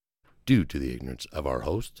Due to the ignorance of our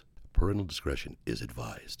host, parental discretion is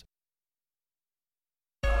advised.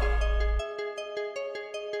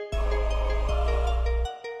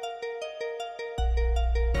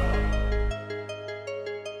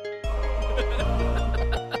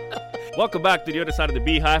 Welcome back to the other side of the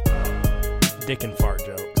beehive. Dick and fart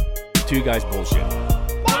joke. Two guys bullshit.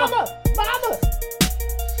 Mama!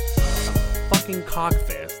 Fucking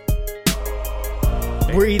cockfest.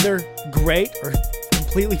 We're either great or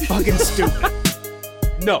completely fucking stupid.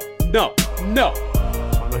 No. So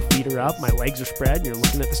my feet are up, my legs are spread, and you're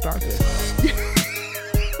looking at the starfish.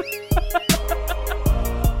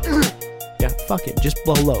 Yeah, fuck it. Just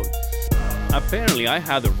blow load. Apparently, I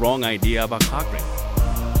had the wrong idea about cock ring.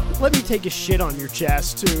 Let me take a shit on your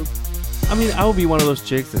chest, too. I mean, I would be one of those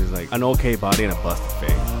chicks that is like an okay body and a busted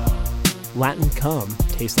face. Latin cum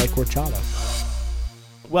tastes like horchata.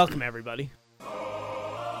 Welcome, everybody.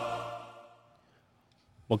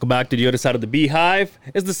 Welcome back to the other side of the beehive.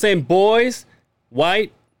 It's the same boys,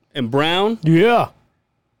 white and brown, Yeah.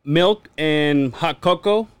 milk and hot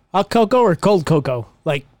cocoa. Hot cocoa or cold cocoa?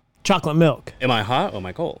 Like chocolate milk? Am I hot or am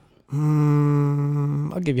I cold?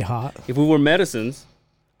 I'll give you hot. If we were medicines,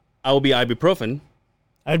 I will be ibuprofen.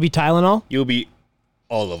 I'd be Tylenol. You'll be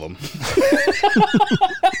all of them.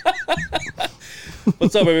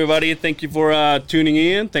 What's up, everybody? Thank you for tuning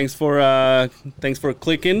in. Thanks for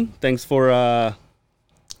clicking. Thanks for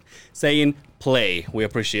saying play. We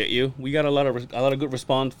appreciate you. We got a lot of good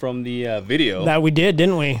response from the video. That we did,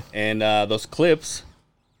 didn't we? And those clips.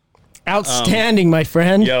 Outstanding, my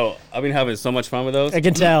friend. Yo, I've been having so much fun with those. I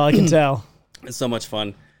can tell. It's so much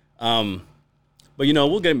fun. But you know,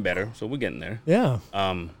 we're getting better, so we're getting there. Yeah.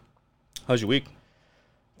 How's your week?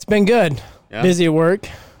 It's been good. Yeah? Busy at work.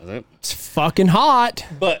 Was it? It's fucking hot.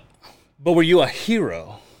 But were you a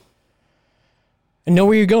hero? I know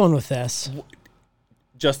where you're going with this.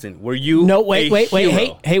 Justin, were you No, wait.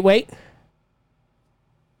 hero? Hey, wait.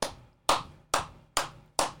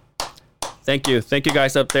 Thank you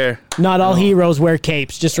guys up there. Not all heroes wear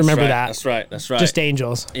capes. Just remember that. That's right. Just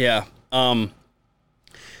angels. Yeah.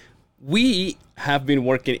 We have been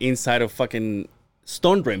working inside of fucking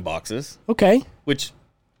stone drain boxes, Okay. which,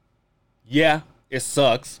 yeah, it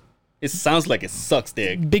sucks. It sounds like it sucks,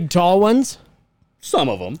 dick. Big tall ones. Some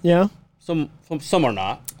of them. Yeah. Some are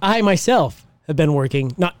not. I myself have been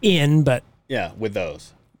working, not in, but Yeah, with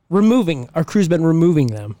those. removing. Our crew's been removing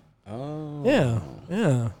them. Oh.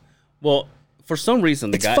 Yeah. Well, for some reason,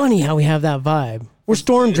 the It's guy funny how we have that vibe. We're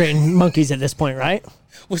storm drain monkeys at this point, right?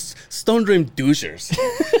 was stone drain douchers.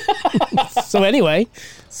 So anyway,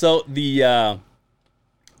 So the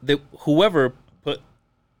whoever put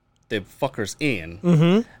the fuckers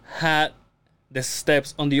in had the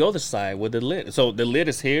steps on the other side with the lid. So the lid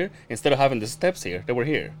is here instead of having the steps here. They were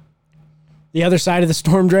here. the other side of the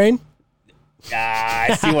storm drain. Ah,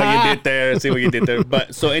 I see what you did there.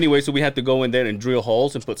 But so anyway, so we had to go in there and drill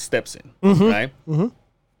holes and put steps in, right? Mm-hmm.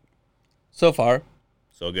 So far,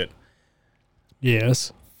 so good.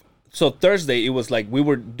 Yes. So Thursday, it was like we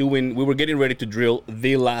were getting ready to drill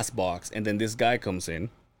the last box, and then this guy comes in,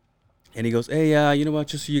 and he goes, "Hey, you know what?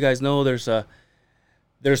 Just so you guys know, there's a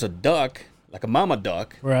duck, like a mama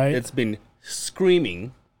duck, Right. It's been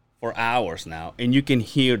screaming for hours now, and you can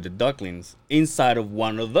hear the ducklings inside of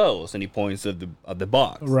one of those." And he points at the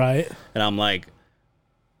box, Right. and I'm like,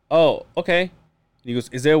 "Oh, okay." And he goes,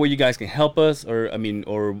 "Is there a way you guys can help us, or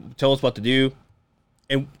tell us what to do?"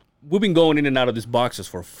 And we've been going in and out of these boxes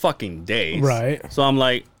for fucking days. Right. So I'm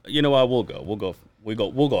like, you know what? We'll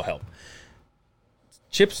go help.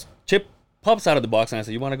 Chip pops out of the box and I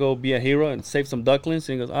said, "You want to go be a hero and save some ducklings?"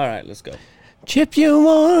 And he goes, "All right, let's go." Chip, you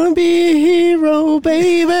wanna be a hero,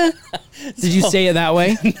 baby? Did you say it that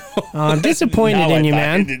way? No. I'm disappointed in you,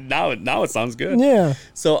 man. Now it sounds good. Yeah.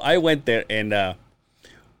 So I went there and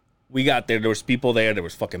we got there. There was people there. There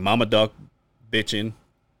was fucking mama duck bitching.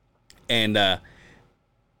 And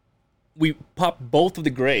we popped both of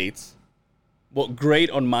the grates. Well,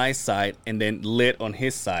 grate on my side and then lid on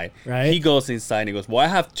his side. Right. He goes inside and he goes, "Well, I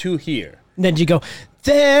have two here." And then you go,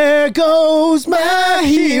 "There goes my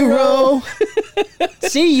hero."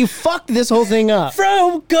 See, you fucked this whole thing up.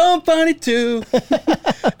 From Company 2.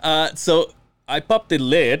 So I pop the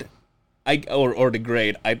lid, or the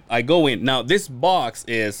grate. I go in. Now this box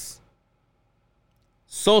is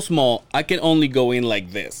so small, I can only go in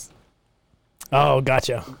like this. Oh,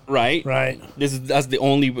 gotcha. Right? Right. That's the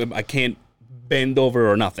only, I can't bend over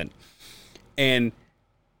or nothing. And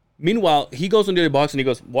meanwhile, he goes into the box and he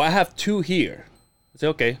goes, "Well, I have two here." I say,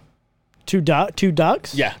 "Okay." Two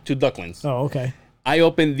ducks? Yeah, two ducklings. Oh, okay. I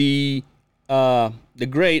opened the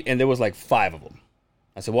grate and there was like 5 of them.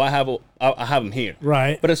 I said, well, I have them here.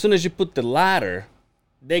 Right. But as soon as you put the ladder,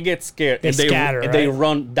 they get scared. They scatter, and they right?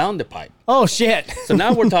 run down the pipe. Oh, shit. So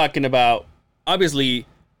now we're talking about, obviously,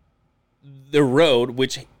 the road,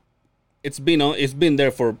 which it's been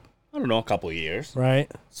there for, I don't know, a couple of years.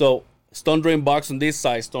 Right. So stone drain box on this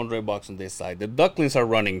side, stone drain box on this side. The ducklings are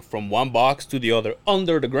running from one box to the other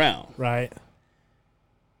under the ground. Right.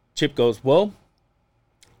 Chip goes, well,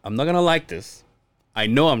 I'm not going to like this. I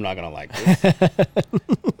know I'm not going to like this.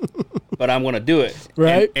 But I'm going to do it.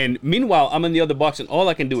 Right. And meanwhile, I'm in the other box, and all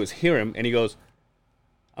I can do is hear him. And he goes,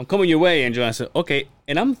 I'm coming your way, Angel. I said, okay.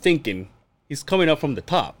 And I'm thinking he's coming up from the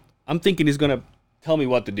top. I'm thinking he's going to tell me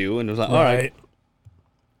what to do. And it was like, all right.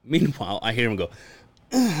 Meanwhile, I hear him go,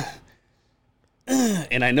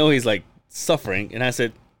 and I know he's like suffering. And I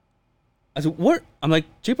said, what? I'm like,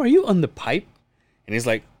 Chip, are you on the pipe? And he's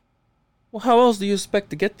like, well, how else do you expect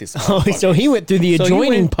to get this? Oh, so he went through the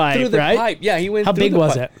adjoining pipe, through the right? Pipe. Yeah, he went. How through big the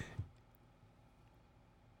was pipe. it?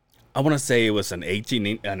 I want to say it was an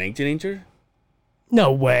 18-incher.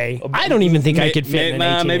 No way. I don't even think I could fit in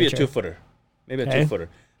an 18-incher. Maybe a 2-footer. Maybe a 2-footer.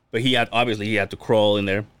 But he had to crawl in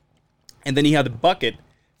there, and then he had the bucket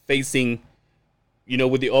facing,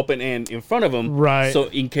 with the open end in front of him. Right. So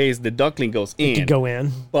in case the duckling goes in, It could go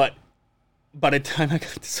in. But by the time I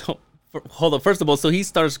got this, hold on. First of all, so he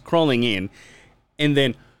starts crawling in, and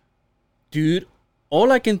then, dude,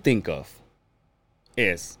 all I can think of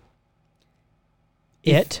is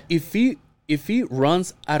if he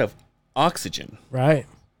runs out of oxygen. Right.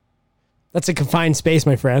 That's a confined space,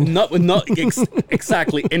 my friend. Not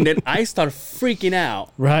exactly. And then I start freaking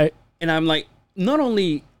out. Right. And I'm like, not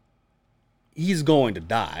only he's going to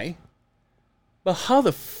die, but how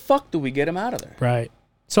the fuck do we get him out of there? Right.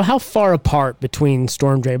 So how far apart between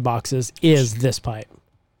storm drain boxes is this pipe?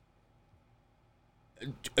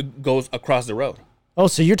 It goes across the road. Oh,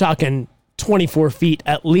 so you're talking 24 feet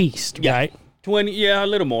at least, Yeah. right? 20, yeah, a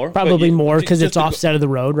little more. Probably but more because just it's to go- offset of the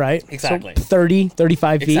road, right? Exactly. So 30,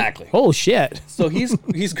 35 feet? Exactly. Oh, shit. So he's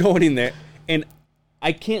going in there, and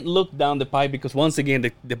I can't look down the pipe because once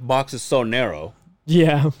again the box is so narrow.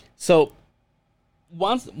 Yeah. So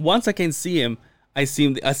once I can see him, I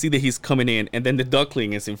see that he's coming in, and then the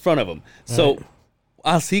duckling is in front of him. So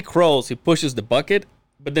as he crawls, he pushes the bucket,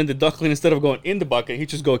 but then the duckling, instead of going in the bucket, he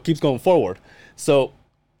just keeps going forward. So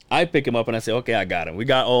I pick him up and I say, okay, I got him. We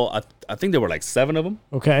got I think there were like 7 of them.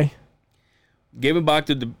 Okay. Gave him back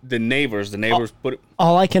to the neighbors. The neighbors put it.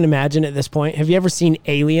 All I can imagine at this point, have you ever seen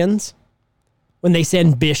Aliens? When they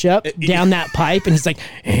send Bishop down that pipe and he's like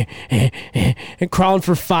and crawling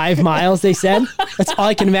for 5 miles, they said. That's all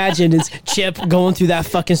I can imagine is Chip going through that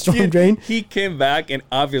fucking storm drain. He came back and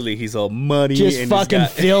obviously he's all muddy. Just and fucking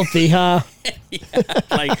filthy, huh?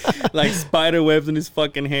 like spider webs in his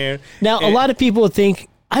fucking hair. Now, a lot of people would think,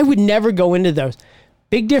 I would never go into those.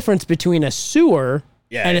 Big difference between a sewer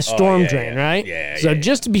and a storm drain, right? Yeah. So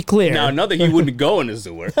just to be clear. Now, not that he wouldn't go in a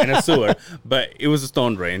sewer, but it was a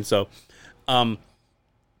storm drain. So,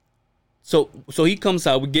 so he comes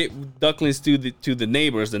out. We get ducklings to the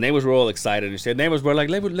neighbors. The neighbors were all excited. And said, neighbors were like,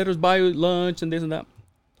 let us buy you lunch and this and that.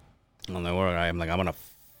 I'm like, all right. I'm gonna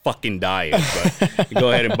fucking die, but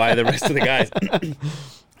go ahead and buy the rest of the guys.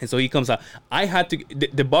 And so he comes out. I had to.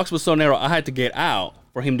 The box was so narrow. I had to get out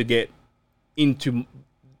for him to get into,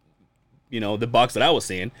 the box that I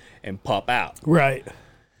was in and pop out. Right.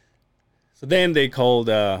 So then they called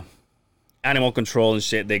animal control and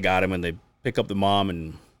shit. They got him and they pick up the mom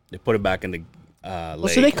and they put it back in the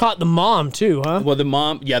lake. So they caught the mom too, huh? Well, the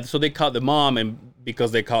mom, yeah. So they caught the mom, and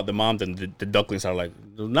because they caught the mom, then the ducklings are like,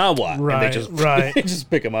 now what? Right, and they just they just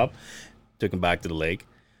pick him up, took him back to the lake.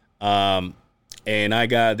 And I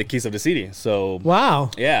got the keys of the city. So wow.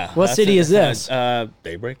 Yeah. What city is this?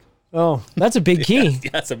 Daybreak. Oh, that's a big key. Yeah,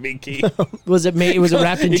 that's a big key. Was it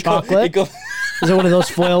wrapped in chocolate? Is it one of those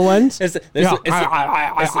foil ones? It's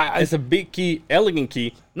a big key, elegant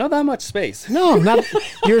key. Not that much space. No, not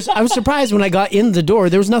yours. I was surprised when I got in the door.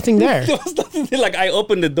 There was nothing there. There was nothing there. Like I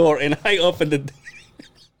opened the door and I opened the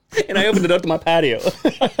door to my patio.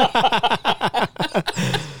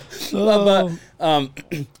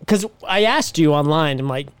 Because I asked you online, I'm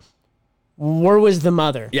like, where was the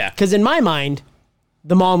mother? Yeah. Because in my mind,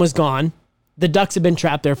 the mom was gone. The ducks have been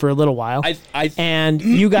trapped there for a little while. And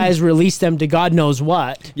you guys released them to God knows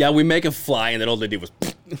what. Yeah, we make them fly, and then all they did was...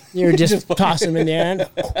 You're just tossing them in the air.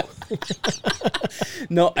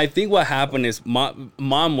 No, I think what happened is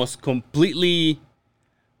mom was completely,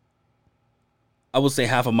 I would say,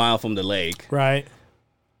 half a mile from the lake. Right.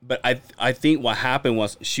 But I think what happened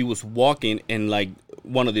was she was walking in like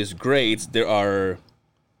one of these grates.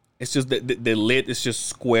 It's just the lid is just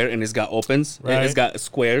square and it's got opens. Right. It's got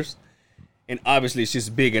squares. and obviously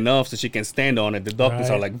she's big enough so she can stand on it. The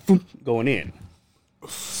ducklings are like boom, going in.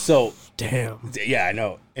 So Damn. yeah, I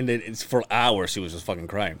know. And then it's for hours she was just fucking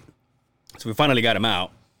crying. So we finally got him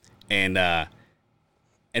out, and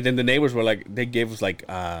then the neighbors were like, they gave us like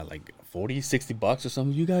 $40-$60 or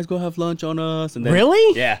something. You guys go have lunch on us. And then,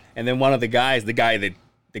 really? Yeah. And then one of the guys, the guy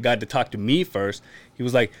that talked to me first, he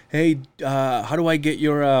was like, hey, how do I get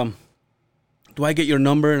your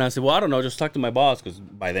number? And I said, well, I don't know. Just talk to my boss, because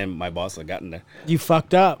by then my boss had gotten there. You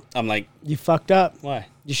fucked up. I'm like, you fucked up. Why?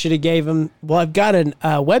 You should have gave him. Well, I've got a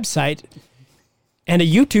website and a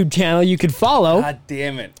YouTube channel you could follow. God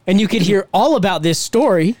damn it. And you could hear all about this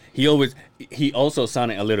story. He also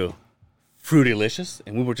sounded a little fruitylicious,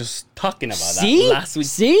 and we were just talking about See? that last week.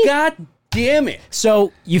 See? God damn it.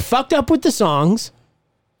 So you fucked up with the songs.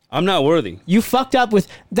 I'm not worthy. You fucked up with,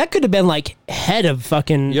 that could have been like head of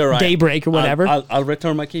fucking You're right. Daybreak or whatever. I'll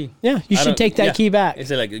return my key. Yeah, you should take that key back.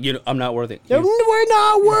 It's like, I'm not worthy. We're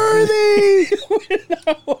not worthy. We're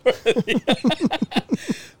not worthy.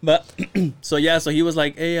 But so he was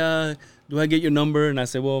like, hey, do I get your number? And I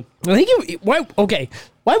said, well, I think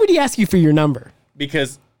why would he ask you for your number?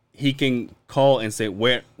 because he can call and say,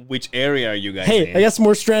 which area are you guys Hey, in? I got some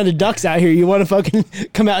more stranded ducks out here. You want to fucking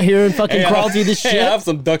come out here and fucking crawl through this shit? Hey, I have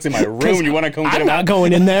some ducks in my room. You want to come get I'm them not out?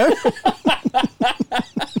 going in there.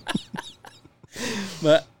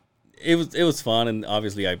 But it was fun, and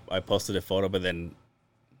obviously I posted a photo, but then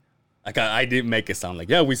like I didn't make it sound like,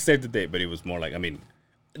 yeah, we saved the day, but it was more like, I mean,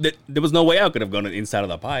 there was no way I could have gone inside of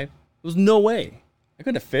the pipe. There was no way. I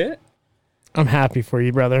couldn't have fit. I'm happy for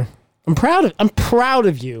you, brother. I'm proud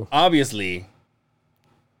of you. Obviously,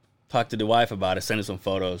 talked to the wife about it, sent her some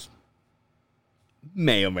photos.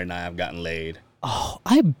 May or may not have gotten laid. Oh,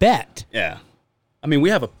 I bet. Yeah. I mean, we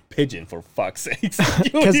have a pigeon, for fuck's sakes.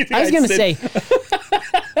 Because I was going to say,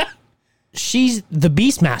 she's the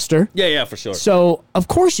Beastmaster. Yeah, for sure. So, of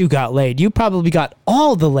course you got laid. You probably got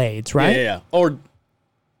all the laids, right? Yeah. Or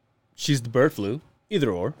she's the bird flu. Either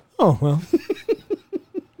or. Oh, well.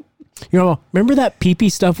 Remember that pee-pee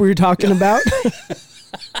stuff we were talking about?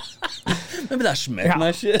 Remember that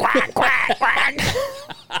schmeck shit? Quack, quack, quack.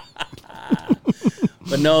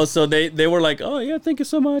 But no, so they were like, oh, yeah, thank you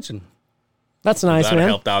so much. And That's nice, glad I man.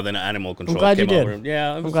 helped out. Then animal control glad came you did. over.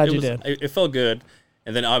 Yeah, I'm glad you did. It felt good.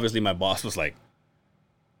 And then obviously my boss was like,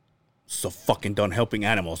 so fucking done helping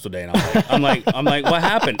animals today. And I'm like, what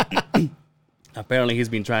happened? Apparently he's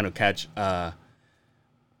been trying to catch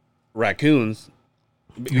raccoons.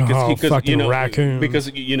 Because raccoon.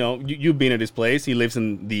 Because you've been at his place. He lives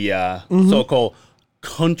in the so-called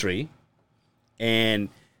country, and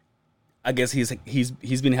I guess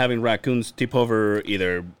he's been having raccoons tip over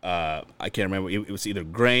either I can't remember, it was either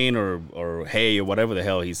grain or hay or whatever the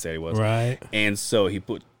hell he said it was. Right. And so he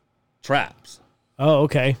put traps. Oh,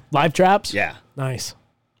 okay. Live traps? Yeah. Nice.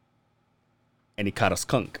 And he caught a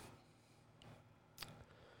skunk.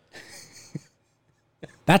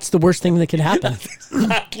 That's the worst thing that could happen.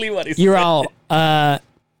 Exactly what he said. You're all, I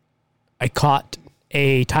caught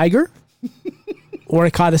a tiger or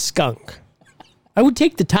I caught a skunk. I would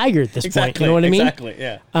take the tiger at this point. You know what I mean? Exactly,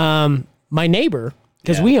 yeah. My neighbor,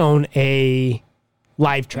 because we own a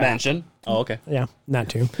live trap. Mansion. Oh, okay. Yeah, not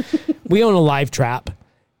too. We own a live trap,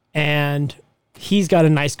 and he's got a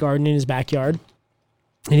nice garden in his backyard.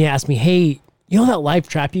 And he asked me, hey, you know that live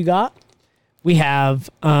trap you got? We have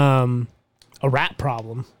a rat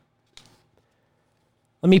problem.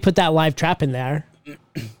 Let me put that live trap in there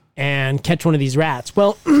and catch one of these rats.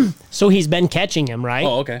 Well, so he's been catching him, right?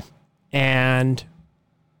 Oh, okay. And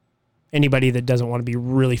anybody that doesn't want to be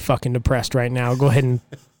really fucking depressed right now, go ahead and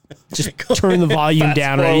just turn the volume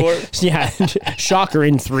down. Right? Yeah. Shocker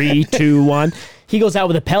in 3, 2, 1. He goes out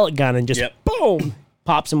with a pellet gun and just boom,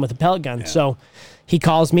 pops him with a pellet gun. Yeah. So he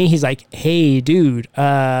calls me. He's like, hey, dude. So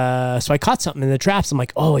I caught something in the traps. I'm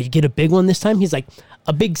like, oh, you get a big one this time? He's like,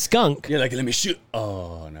 a big skunk. You're like, let me shoot.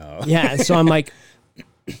 Oh, no. Yeah. So I'm like,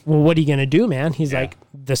 well, what are you going to do, man? He's like,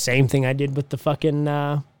 the same thing I did with the fucking,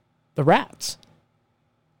 the rats.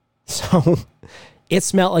 So it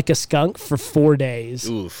smelled like a skunk for 4 days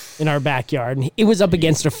in our backyard. And it was up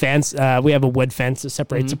against a fence. We have a wood fence that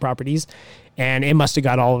separates the properties. And it must have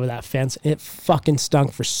got all over that fence. It fucking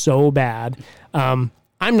stunk for so bad. I'm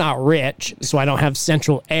not rich, so I don't have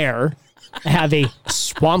central air. I have a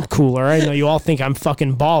swamp cooler. I know you all think I'm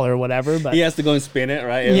fucking baller or whatever, but he has to go and spin it,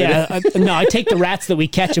 right? Yeah, no, I take the rats that we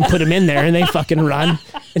catch and put them in there, and they fucking run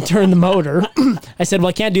and turn the motor. I said, well,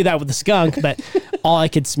 I can't do that with the skunk, but all I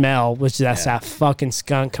could smell was just that fucking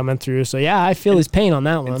skunk coming through. So yeah, I feel his pain on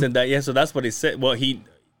that one. So that's what he said. Well,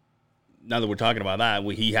 now that we're talking about that,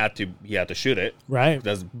 he had to shoot it. Right.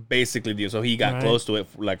 That's basically the so he got Right. close to it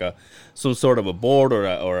like some sort of a board or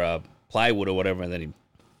a plywood or whatever, and then he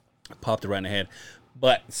popped it right in the head.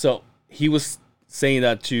 But so he was saying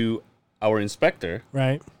that to our inspector,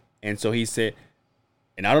 Right. and so he said,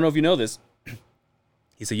 and I don't know if you know this,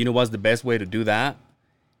 he said, you know what's the best way to do that?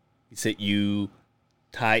 He said you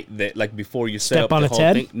tie that like before you set Step up on the its whole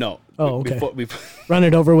head? thing. No. Oh, okay. Before Run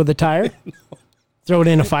it over with a tire. Throw it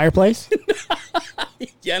in a fireplace.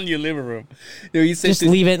 yeah, in your living room. No, he said Just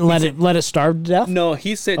leave it and let it starve to death. No,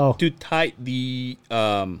 he said Oh. to tie the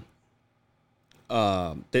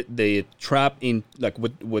trap in like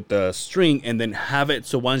with the string, and then have it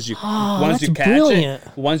so once you that's catch brilliant.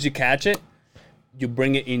 it, you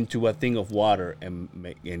bring it into a thing of water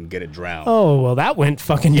and get it drowned. Oh, well, that went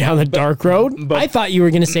fucking down the dark road. but- I thought you were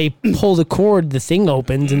going to say pull the cord, the thing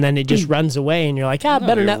opens, and then it just runs away, and you're like, No,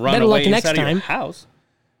 better you not, run better away luck next inside of your time. house.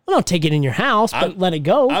 Well, don't take it in your house, but let it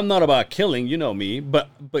go. I'm not about killing, you know me, but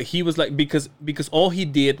he was like because all he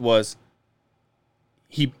did was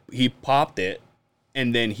he popped it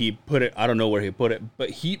and then he put it. I don't know where he put it, but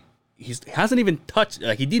he hasn't even touched.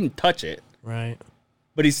 Like he didn't touch it, Right.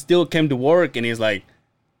 but he still came to work and he's like,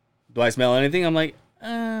 "Do I smell anything?" I'm like,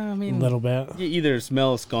 I mean, A little bit. You either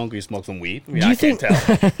smell skunk or you smoke some weed. I mean, Do you I can't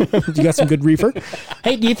think- tell. You got some good reefer?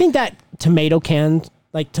 Hey, do you think that tomato can,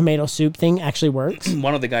 like tomato soup thing actually works?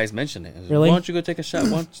 One of the guys mentioned it. Really? Why don't you go take a shot? Why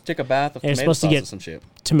don't you take a bath of You're tomato supposed to sauce get- or some shit?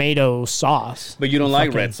 Tomato sauce. But you don't like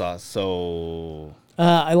fucking- red sauce, so.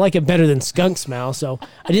 I like it better than skunk smell, so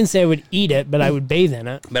I didn't say I would eat it, but I would bathe in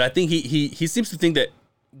it. But I think he seems to think that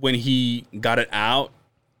when he got it out,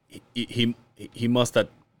 he must have,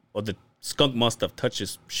 or the skunk must have touched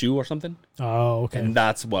his shoe or something, Oh, okay. and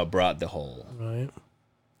that's what brought the whole. Right.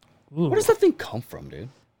 Where does that thing come from, dude?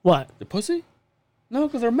 What? The pussy? No,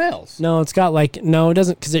 because they're males. No, it's got like, no, it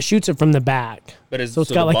doesn't, because it shoots it from the back. But it's So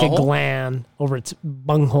it's got the like a butthole? gland over its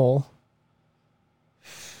bunghole.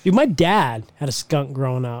 Dude, my dad had a skunk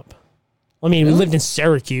growing up. I mean, we lived in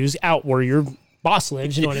Syracuse, out where your boss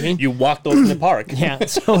lives, you know what I mean? You walked over to the park. Yeah,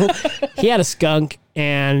 so he had a skunk,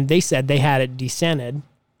 and they said they had it descented.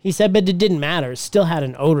 He said, but it didn't matter. It still had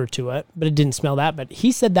an odor to it, but it didn't smell that. But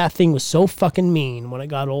he said that thing was so fucking mean when it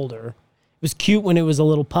got older. It was cute when it was a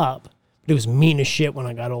little pup, but it was mean as shit when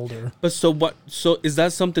I got older. But so what? So is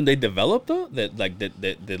that something they developed though? That like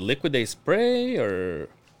the liquid they spray or?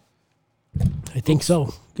 I think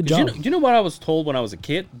so. Good job. Do you know what I was told when I was a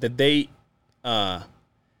kid? That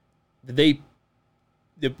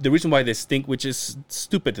the reason why they stink, which is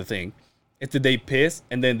stupid to think, is that they piss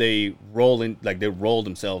and then they roll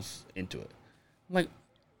themselves into it. I'm like,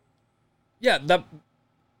 yeah, that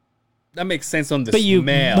makes sense on the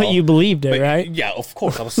smell. But you believed it, But, right? Yeah, of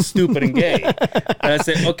course. I was stupid and gay. And I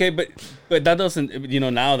said, okay, but that doesn't,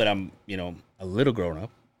 now that I'm, a little grown up,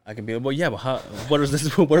 I can be like, well, yeah, but where does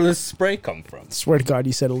this spray come from? Swear to God,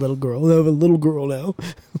 you said a little girl. I have a little girl now.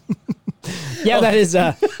 Yeah, that is,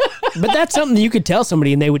 but that's something you could tell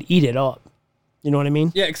somebody and they would eat it up. You know what I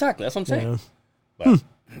mean? Yeah, exactly. That's what I'm saying. Yeah.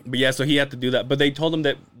 But yeah, so he had to do that. But they told him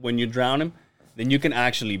that when you drown him, then you can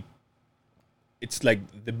actually, it's like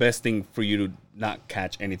the best thing for you to not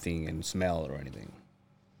catch anything and smell or anything.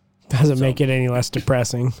 Doesn't make it any less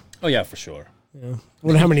depressing. Oh, yeah, for sure. I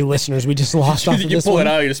wonder how many listeners we just lost off of You this pull one. it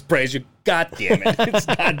out, you sprays you. God damn it. It's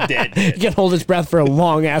not dead He yet. can hold his breath for a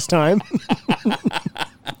long ass time.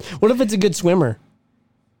 What if it's a good swimmer?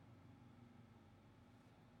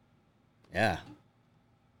 Yeah.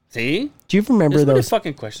 See? Do you remember There's many those?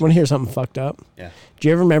 fucking questions. Want to hear something fucked up? Yeah. Do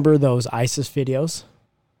you ever remember those ISIS videos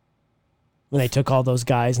when they took all those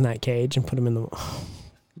guys in that cage and put them in the?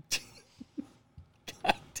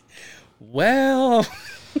 Well,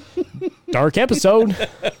 Dark episode.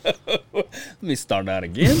 let me start that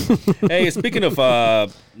again. Hey, speaking of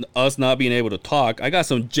us not being able to talk, I got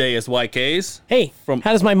some JSYKs. Hey, From-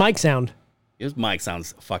 how does my mic sound? His mic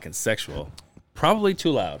sounds fucking sexual. Probably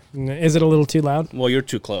too loud. Is it a little too loud? Well, you're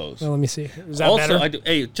too close. Well, let me see. Is that Also, better?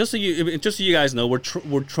 hey, just so you guys know, we're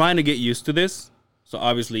trying to get used to this. So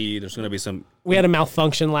obviously, there's gonna be some. We had a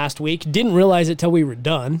malfunction last week. Didn't realize it till we were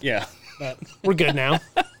done. Yeah. But we're good now.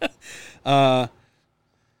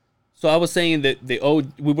 So I was saying that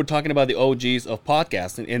we were talking about the OGs of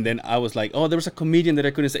podcasting, and then I was like, oh, there was a comedian that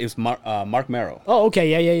I couldn't say. It was Mark Merrow. Oh,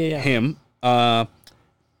 okay. Yeah. Him. The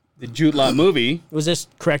Jude Law movie. Was this,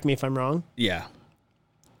 correct me if I'm wrong? Yeah.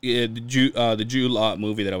 The Jude Law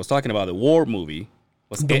movie that I was talking about, the war movie.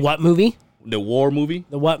 Was The what movie? The war movie.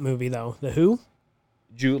 The what movie, though? The who?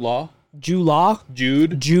 Jude Law. Jude Law?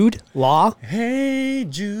 Jude. Jude Law? Hey,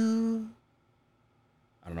 Jude.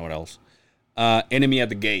 I don't know what else. Enemy at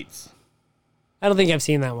the Gates. I don't think I've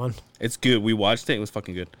seen that one. It's good. We watched it. It was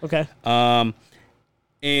fucking good. Okay.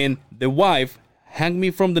 And the wife hung me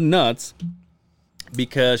from the nuts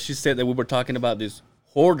because she said that we were talking about this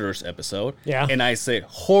hoarders episode. Yeah. And I said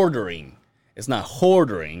hoardering. It's not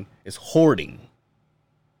hoardering. It's hoarding.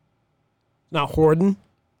 Not hoarding?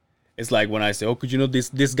 It's like when I say, oh, could you know this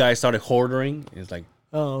guy started hoarding? It's like,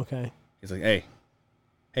 Oh, okay. he's like, hey,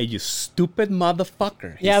 you stupid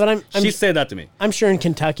motherfucker. Yeah, but she said that to me. I'm sure in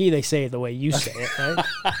Kentucky they say it the way you say it,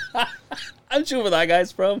 right? I'm sure where that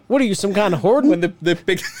guy's from. What are you, some kind of hoarding? When the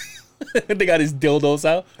big, they got his dildos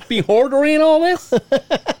out. Be hoarding all this?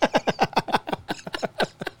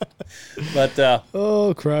 But,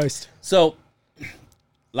 Oh, Christ. so,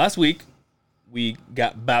 last week, we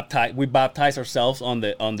got baptized. We baptized ourselves on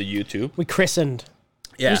the YouTube. We christened.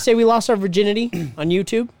 Yeah. Did you say we lost our virginity on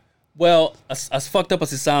YouTube? Well, as fucked up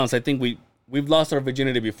as it sounds, I think we've lost our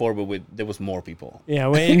virginity before, but there was more people. Yeah,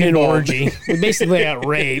 we're in an orgy. We basically got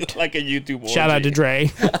raped. Like a YouTube orgy. Shout out to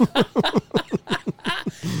Dre.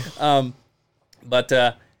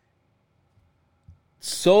 But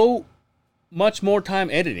so much more time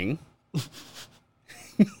editing.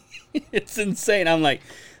 It's insane. I'm like,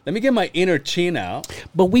 let me get my inner chin out.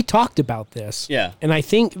 But we talked about this. Yeah. And I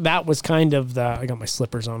think that was kind of I got my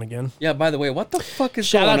slippers on again. Yeah, by the way, what the fuck is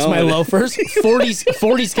Shout going out to on my with it? loafers.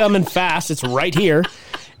 40's coming fast. It's right here.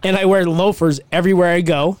 And I wear loafers everywhere I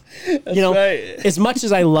go. right. As much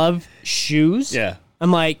as I love shoes, Yeah.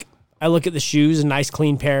 I'm like, I look at the shoes, a nice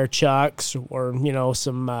clean pair of Chucks or,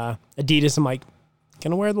 some Adidas. I'm like,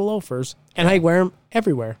 gonna wear the loafers. And I wear them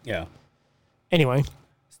everywhere. Yeah. Anyway.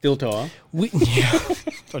 Steel toe, huh?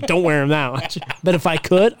 So don't wear them that much. But if I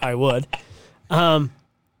could, I would.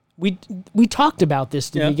 We talked about this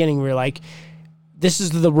at the beginning. We were like, this is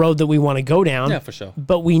the road that we want to go down. Yeah, for sure.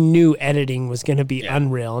 But we knew editing was going to be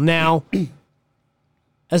unreal. Now,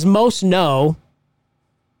 as most know,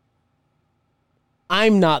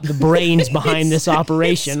 I'm not the brains behind this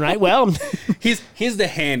operation, right? Well, he's the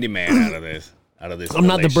handyman out of this. I'm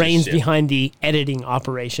not the brains relationship. behind the editing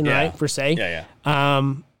operation, right? Per se.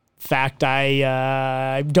 Yeah. Fact,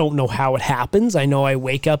 I don't know how it happens. I know I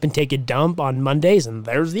wake up and take a dump on Mondays, and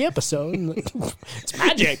there's the episode. It's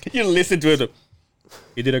magic. You listen to it.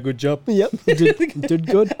 You did a good job. Yep, did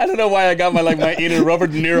good. I don't know why I got my inner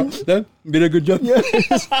Robert De Niro. No, did a good job. Yeah.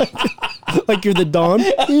 Like you're the Don.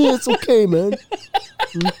 Yeah, it's okay, man.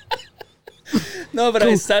 No, but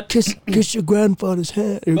I sat. Kiss your grandfather's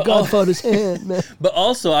hand, your godfather's hand, man. But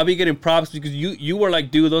also, I'll be getting props because you were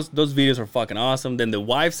like, dude, those videos are fucking awesome. Then the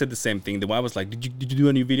wife said the same thing. The wife was like, did you do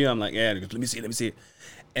a new video? I'm like, yeah. Goes, let me see.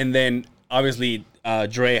 And then obviously,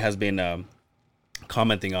 Dre has been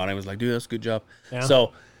commenting on it. I was like, dude, that's a good job. Yeah.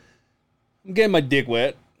 So I'm getting my dick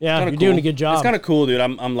wet. Yeah, you're doing a good job. It's kind of cool, dude.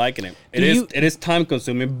 I'm liking it. It is time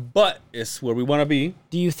consuming, but it's where we want to be.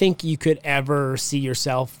 Do you think you could ever see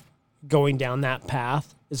yourself going down that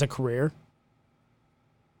path as a career?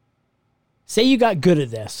 Say you got good at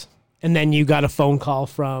this, and then you got a phone call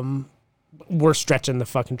from, we're stretching the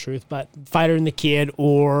fucking truth, but Fighter and the Kid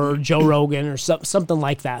or Joe Rogan or something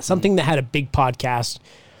like that. Something that had a big podcast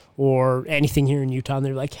or anything here in Utah, and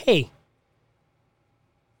they're like, hey,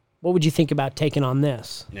 what would you think about taking on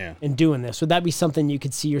this and doing this? Would that be something you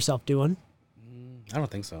could see yourself doing? I don't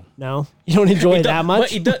think so. No? You don't enjoy it that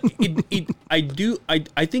much? But I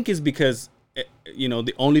think it's because,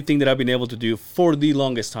 the only thing that I've been able to do for the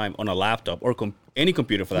longest time on a laptop or any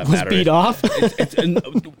computer for that matter. Beat off?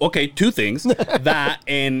 Okay, two things. That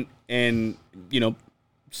and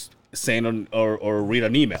send or read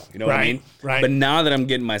an email. You know what I mean? Right. But now that I'm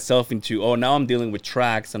getting myself into, now I'm dealing with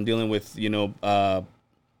tracks. I'm dealing with,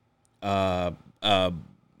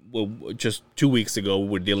 just 2 weeks ago,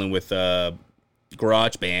 we're dealing with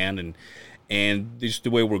GarageBand and just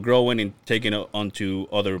the way we're growing and taking it onto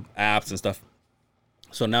other apps and stuff.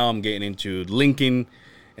 So now I'm getting into linking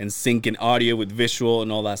and syncing audio with visual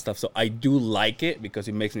and all that stuff. So I do like it because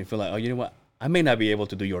it makes me feel like, oh, you know what? I may not be able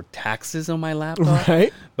to do your taxes on my laptop,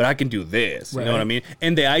 but I can do this. You know what I mean?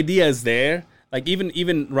 And the idea is there. Like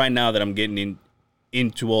even right now that I'm getting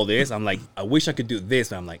into all this, I'm like, I wish I could do this,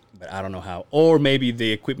 but I'm like, but I don't know how. Or maybe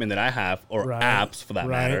the equipment that I have or apps for that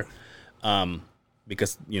matter.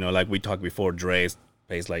 Because, like we talked before, Dre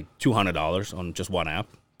pays like $200 on just one app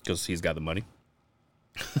because he's got the money.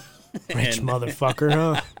 Rich motherfucker,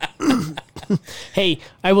 huh? Hey,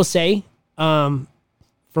 I will say, from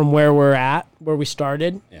where we're at, where we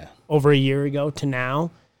started over a year ago to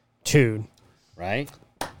now, dude. Right?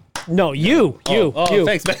 No, you.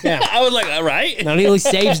 Thanks, man. Yeah. I was like, all right. Not only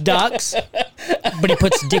saves ducks, but he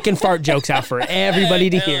puts dick and fart jokes out for everybody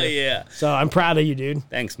to hear. Yeah. So I'm proud of you, dude.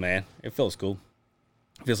 Thanks, man. It feels cool.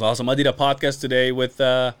 Feels awesome. I did a podcast today with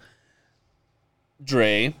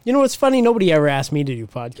Dre. You know what's funny? Nobody ever asked me to do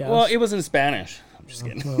podcasts. Well, it was in Spanish. I'm just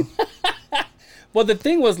kidding. Well, the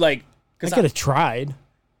thing was like, I could have tried.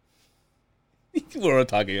 we were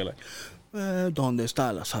talking. You're like, ¿Dónde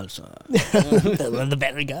está la salsa? The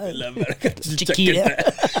verga.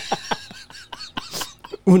 Chiquita.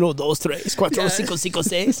 1, 2, 3, 4, 5, 6,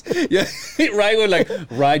 6. Yeah, right. We're like,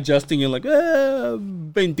 right, Justin. You're like,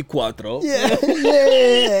 24.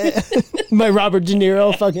 Yeah. My Robert De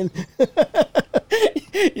Niro fucking.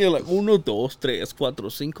 You're like 1, 2, 3, 4,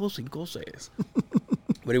 5, 6.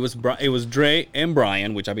 But it was Dre and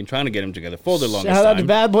Brian, which I've been trying to get them together for the longest time. Shout out to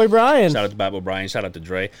Bad Boy Brian. Shout out to Bad Boy Brian. Shout out to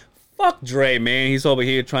Dre. Fuck Dre, man. He's over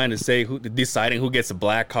here trying to say deciding who gets a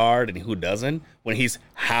black card and who doesn't when he's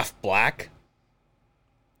half black.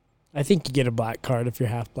 I think you get a black card if you're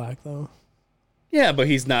half black, though. Yeah, but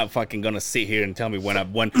he's not fucking gonna sit here and tell me when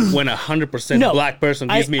 100% black person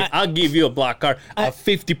gives me, I'll give you a black card. A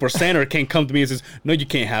 50%er can come to me and says, no, you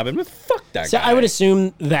can't have it. Man, fuck that guy. So I would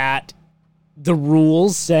assume that the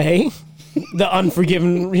rules say the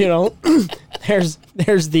Unforgiven. You know, there's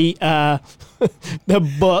the the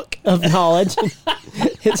book of knowledge.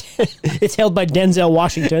 It's held by Denzel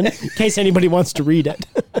Washington, in case anybody wants to read it.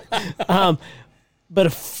 But a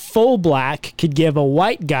full black could give a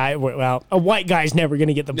white guy. Well, a white guy's never going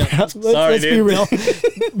to get the brown. Let's be real.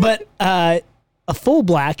 But a full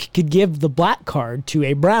black could give the black card to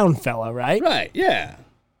a brown fella, right? Right. Yeah.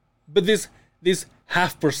 But this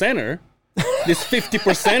half percenter, this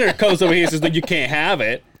 50%er comes over here and says that you can't have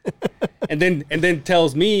it, and then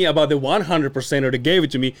tells me about the 100%er that gave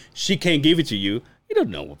it to me. She can't give it to you. You don't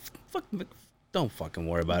know. Don't fucking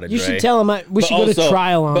worry about it, You Dre. should tell him we should go to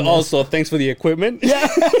trial on But this. also, thanks for the equipment. Yeah.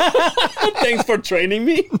 Thanks for training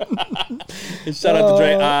me. And shout out to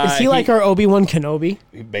Dre. Is he like our Obi-Wan Kenobi?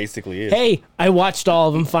 He basically is. Hey, I watched all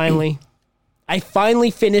of them finally. I finally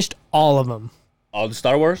finished all of them. All the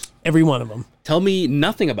Star Wars? Every one of them. Tell me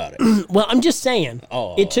nothing about it. Well, I'm just saying.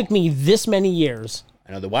 Oh. It took me this many years.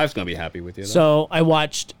 I know the wife's going to be happy with you, though. So I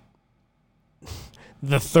watched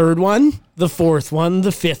the third one, the fourth one,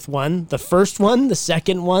 the fifth one, the first one, the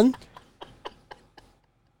second one,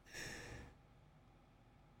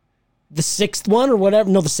 the sixth one or whatever.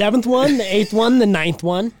 No, the seventh one, the eighth one, the ninth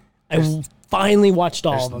one. I finally watched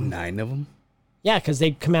all of them. 9 of them? Yeah, because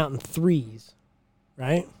they come out in threes,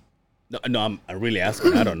 right? No, I'm really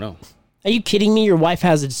asking. I don't know. Are you kidding me? Your wife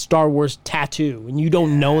has a Star Wars tattoo and you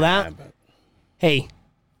don't know that? But Hey,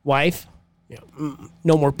 wife,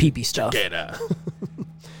 no more pee-pee stuff. get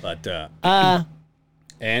But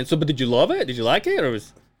and so, but did you love it? Did you like it, or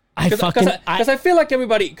was? Because I feel like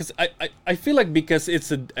everybody. Because I feel like because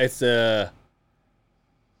it's a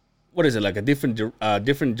what is it, like a different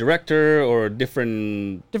director or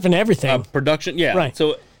different everything. production? Yeah, Right.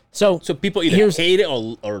 So people either hate it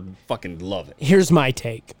or fucking love it. Here's my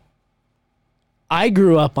take. I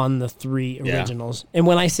grew up on the 3 originals, and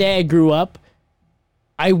when I say I grew up,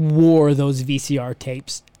 I wore those VCR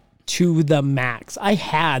tapes to the max. I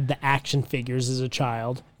had the action figures as a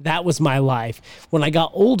child. That was my life. When I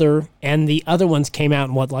got older and the other ones came out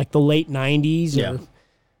in like the late 90s,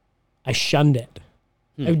 I shunned it.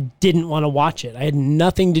 I didn't want to watch it. I had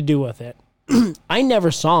nothing to do with it. I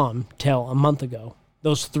never saw them till a month ago.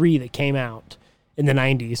 Those 3 that came out in the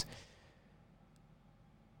 90s.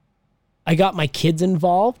 I got my kids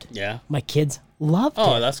involved. Yeah. My kids loved it.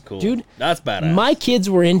 Oh, that's cool. Dude, that's badass. my kids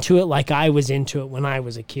were into it like I was into it when I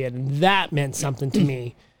was a kid, and that meant something to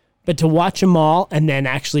me. But to watch them all and then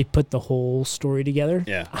actually put the whole story together,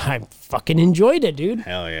 I fucking enjoyed it, dude.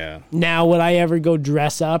 Hell yeah. Now, would I ever go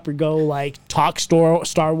dress up or go like talk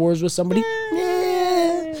Star Wars with somebody?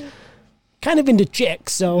 Kind of into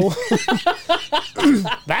chicks, so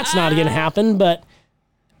that's not going to happen, but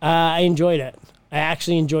I enjoyed it. I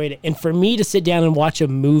actually enjoyed it. And for me to sit down and watch a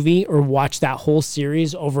movie or watch that whole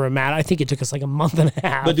series over a mat, I think it took us like a month and a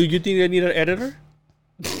half. But do you think I need an editor?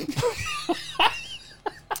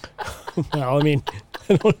 Well, I mean,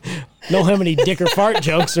 I don't know how many dick or fart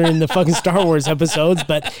jokes are in the fucking Star Wars episodes,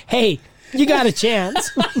 but hey, you got a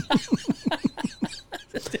chance.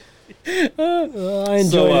 I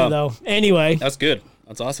enjoyed it though. Anyway, That's good.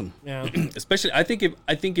 That's awesome. yeah. Especially, I think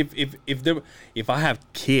if I have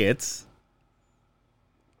kids,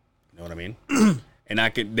 you know what I mean, and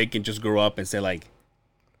they can just grow up and say like,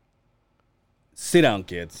 sit down,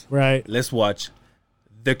 kids. Right. Let's watch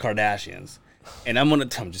the Kardashians. And I'm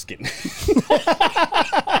just kidding.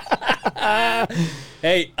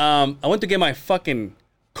 Hey, I went to get my fucking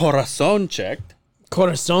corazon checked.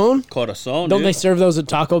 Corazon? Corazon. Don't dude. they serve those at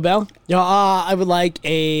Taco Bell? Yeah, I would like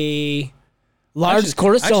a large Actually,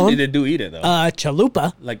 corazon, they do eat it though.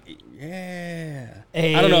 chalupa, Like, yeah.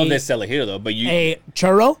 I don't know if they sell it here though, but a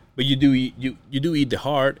churro. But you do eat you do eat the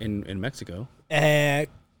heart in Mexico. You're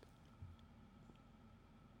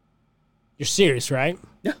serious, right?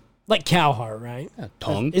 Yeah. Like cow heart, right? Yeah,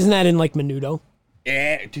 tongue. Isn't that in like menudo?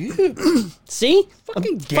 Yeah, dude. See?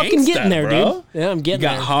 fucking getting there, bro. dude. Yeah, I'm getting You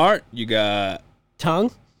got there. heart, you got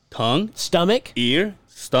Tongue, stomach, ear,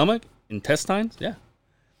 stomach, intestines. Yeah.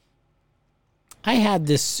 I had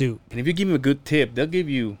this soup. And if you give them a good tip, they'll give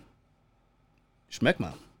you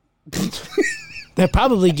schmeckma. They'll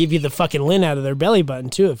probably give you the fucking lint out of their belly button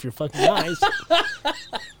too if you're fucking nice.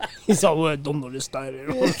 He's all, well, don't know this time.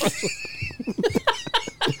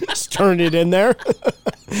 Just turn it in there.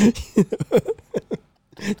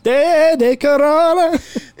 De Corona.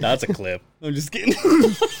 That's a clip. I'm just kidding.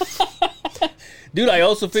 Dude, I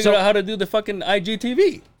also figured out how to do the fucking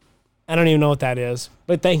IGTV. I don't even know what that is,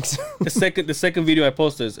 but thanks. The second video I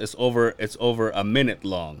posted is over a minute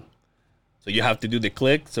long. So you have to do the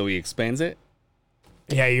click so he expands it.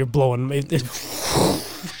 Yeah, you're blowing me.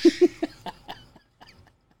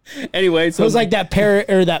 Anyway, so it was like that parrot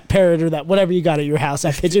or that whatever you got at your house,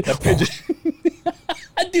 that pigeon.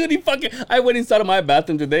 Dude, I went inside of my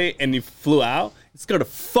bathroom today and he flew out. It scared the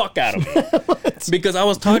fuck out of me. Because I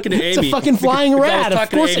was talking to Amy. It's a fucking flying rat. Of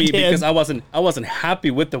course it did. Because I wasn't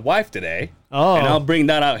happy with the wife today. Oh. And I'll bring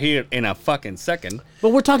that out here in a fucking second. But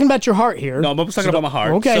we're talking about your heart here. No, but we're talking about my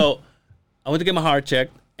heart. Okay. So I went to get my heart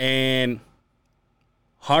checked and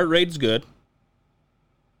heart rate's good.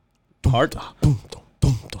 Heart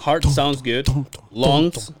sounds good.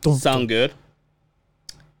 Lungs sound good.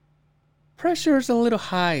 Pressure's a little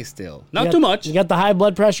high still. Not too much. You got the high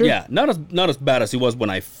blood pressure? Yeah, not as bad as it was when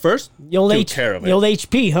I first took care of it. The old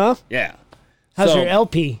HP, huh? Yeah. How's your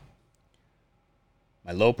LP?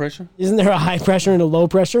 My low pressure? Isn't there a high pressure and a low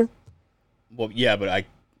pressure? Well, yeah, but I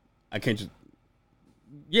can't just.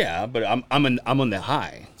 Yeah, but I'm on the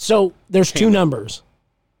high. So there's two numbers.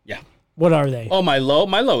 Yeah. What are they? Oh, my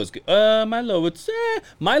low is good. My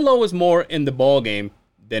low is more in the ball game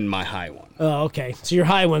than my high one. Oh, okay. So your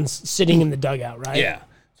high one's sitting in the dugout, right? Yeah.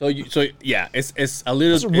 So yeah, it's a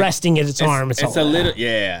little. It's resting at its arm. It's a little.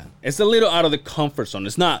 Yeah. It's a little out of the comfort zone.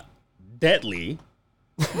 It's not deadly,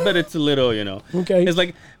 but it's a little. Okay. It's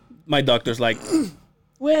like my doctor's like,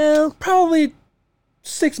 well, probably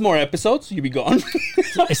 6 more episodes, you'll be gone.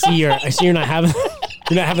 I see you're not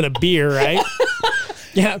having a beer, right?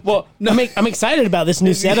 Yeah, well, no. I'm excited about this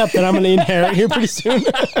new setup that I'm going to inherit here pretty soon.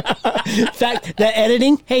 In fact, that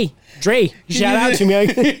editing, hey, Dre, shout out to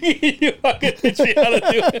me. You fucking teach me how to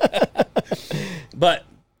do it. But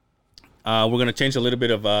we're going to change a little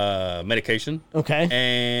bit of medication. Okay.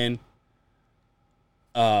 And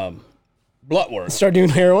blood work. Start doing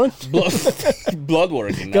heroin? Blood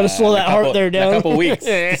work. Got to slow that heart there down. A couple weeks.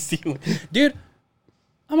 Dude,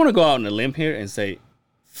 I'm going to go out on a limb here and say,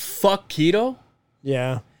 fuck keto.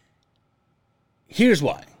 Yeah. Here's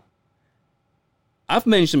why. I've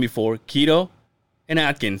mentioned before, keto and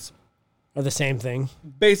Atkins are the same thing.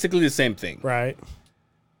 Basically the same thing. Right.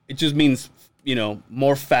 It just means,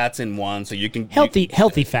 more fats in one so you can healthy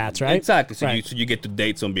fats, right? Exactly. So right. you get to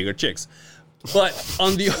date some bigger chicks. But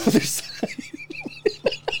on the other side,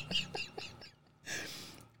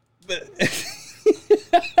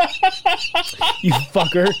 you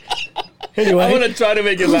fucker. Anyway, I'm gonna try to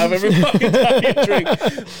make you laugh every fucking time you drink.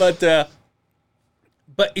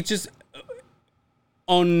 But it just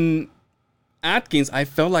on Atkins, I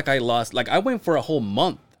felt like I lost. Like I went for a whole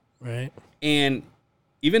month, right? And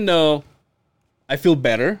even though I feel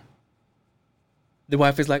better, the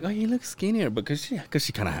wife is like, "Oh, you look skinnier," because she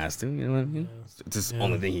kind of has to. You know what I mean? Yeah. It's just the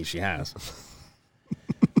only thing she has.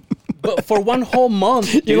 But for one whole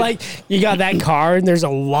month, dude, you're like, you got that car and there's a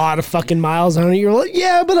lot of fucking miles on it. You're like,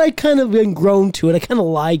 yeah, but I kind of been grown to it. I kind of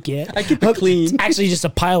like it. I keep it clean. It's actually just a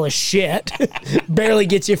pile of shit. Barely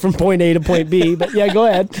gets you from point A to point B. But yeah, go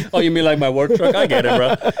ahead. Oh, you mean like my work truck? I get it,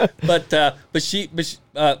 bro. But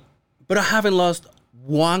I haven't lost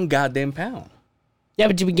 1 goddamn pound. Yeah,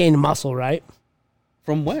 but you've been gaining muscle, right?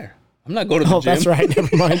 From where? I'm not going to the gym. Oh, that's right.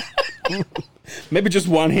 Never mind. Maybe just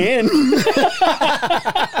one hand.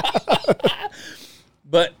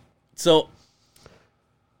 But so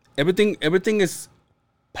everything is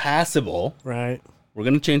passable. Right. We're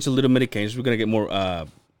gonna change a little medications. We're gonna get more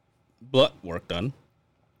blood work done.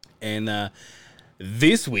 And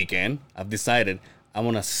this weekend, I've decided I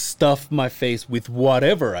want to stuff my face with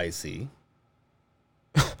whatever I see.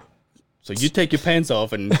 So you take your pants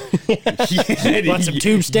off and want some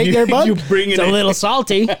tube steak there, bud? You bring it it's a little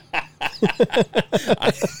salty.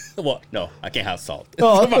 Well, no, I can't have salt.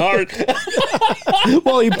 Oh. It's hard.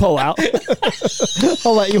 Well, you pull out.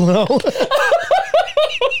 I'll let you know.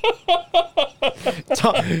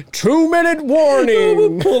 2-minute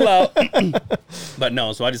warning. Pull out. But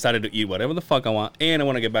no, so I decided to eat whatever the fuck I want, and I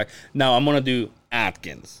want to get back. Now I'm gonna do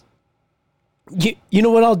Atkins. You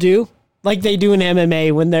know what I'll do? Like they do in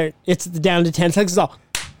MMA when it's down to 10 seconds. I'll.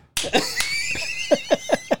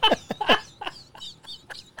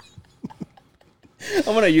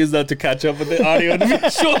 I'm gonna use that to catch up with the audio and the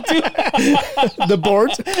visual too. The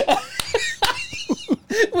boards.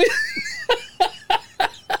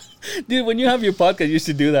 Dude, when you have your podcast, you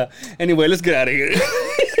should do that. Anyway, let's get out of here.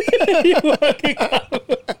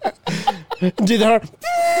 Do that.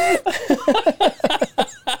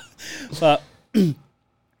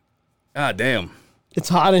 God damn. It's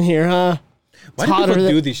hot in here, huh? Why do people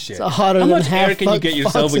do this shit? It's hotter How than much half air can you get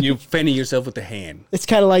yourself fucks. when you're fanning yourself with the hand? It's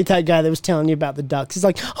kind of like that guy that was telling you about the ducks. He's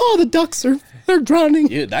like, oh, the ducks they're drowning.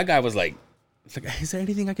 Yeah, that guy was like, it's like, is there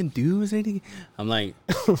anything I can do? Is there anything? I'm like,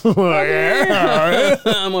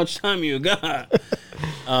 how much time you got?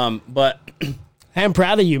 But I'm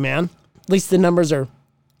proud of you, man. At least the numbers are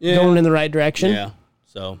going in the right direction. yeah.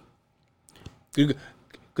 So could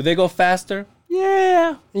they go faster?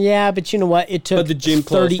 Yeah. Yeah, but you know what? It took But the gym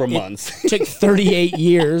closed for months. It took 38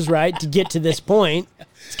 years, right, to get to this point.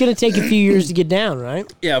 It's going to take a few years to get down, right?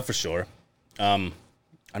 Yeah, for sure.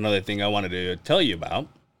 Another thing I wanted to tell you about.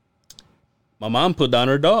 My mom put down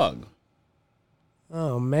her dog.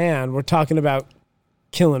 Oh, man. We're talking about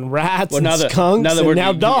killing rats and Now skunks that and we're,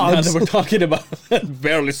 now dogs. Now that we're talking about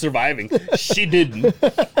barely surviving. She didn't.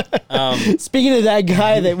 Speaking of that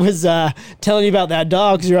guy that was telling you about that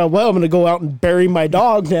dog, because you're like, well, I'm going to go out and bury my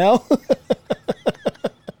dog now.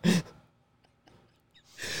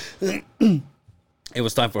 It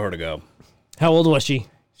was time for her to go. How old was she?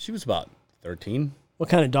 She was about 13. What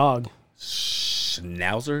kind of dog?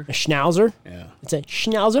 Schnauzer. A schnauzer? Yeah. It's a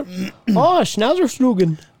schnauzer? Oh, a schnauzer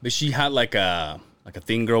Schnugen. But she had like a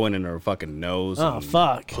thing growing in her fucking nose. Oh, and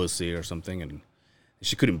fuck. Pussy or something, and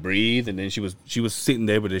she couldn't breathe. And then she was sitting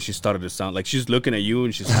there, but then she started to sound like she's looking at you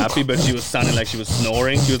and she's happy, but she was sounding like she was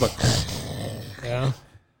snoring. She was like, Yeah.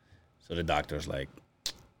 so the doctor's like,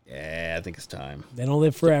 yeah, I think it's time. They don't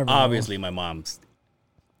live forever. Obviously, my mom's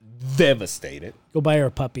devastated. Go buy her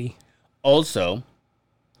a puppy. Also,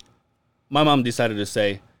 my mom decided to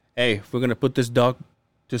say, hey, if we're going to put this dog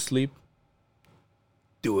to sleep,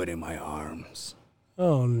 do it in my arms.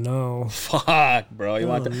 Oh, no. Fuck, bro. You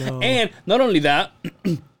want to? no. And not only that,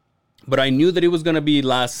 but I knew that it was going to be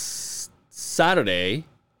last Saturday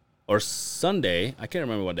or Sunday. I can't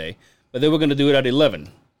remember what day. But they were going to do it at 11,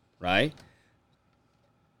 right?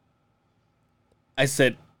 I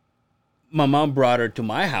said, my mom brought her to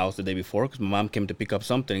my house the day before because my mom came to pick up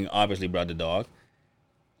something, obviously brought the dog.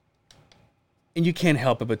 And you can't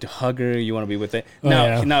help it but to hug her. You want to be with it. Oh,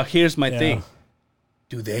 Now here's my Yeah. thing.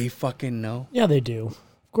 Do they fucking know? Yeah, they do.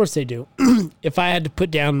 Of course they do. If I had to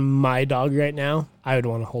put down my dog right now, I would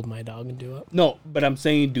want to hold my dog and do it. No, but I'm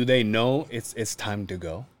saying, do they know it's time to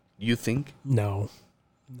go? You think? No.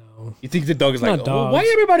 No. You think the dog is like, Not oh, why dogs.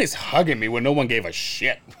 everybody's hugging me when no one gave a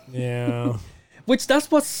shit? Yeah. Which that's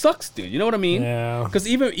what sucks, dude. You know what I mean? Yeah. Because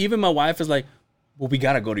even my wife is like, well, we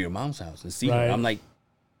gotta go to your mom's house and see Right. her. I'm like,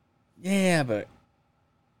 yeah, but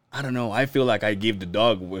I don't know. I feel like I gave the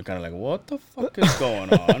dog. We're kind of like, what the fuck is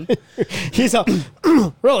going on? He's all,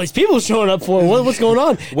 bro, these people showing up for what's going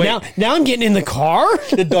on? Wait. Now I'm getting in the car?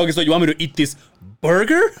 The dog is like, you want me to eat this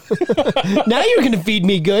burger? Now you're going to feed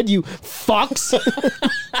me good, you fucks.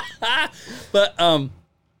 But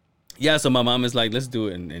yeah. So my mom is like, let's do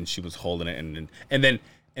it, and she was holding it, and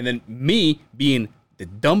then me being the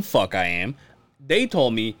dumb fuck I am, they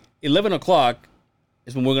told me 11 o'clock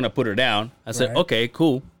is when we're gonna put her down. I said, Right. okay,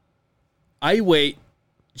 cool. I wait.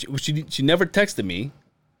 She never texted me,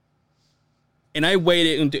 and I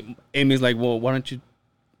waited until Amy's like, well, why don't you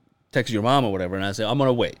text your mom or whatever? And I said, I'm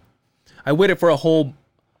gonna wait. I waited for a whole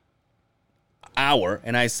hour,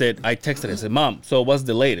 and I texted. I said, Mom, so what's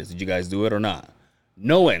the latest? Did you guys do it or not?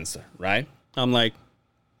 No answer, right? I'm like,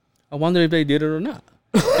 I wonder if they did it or not.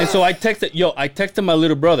 And so I texted my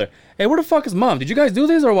little brother, hey, where the fuck is Mom? Did you guys do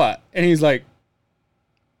this or what? And he's like,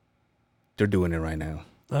 they're doing it right now.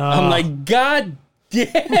 I'm like, God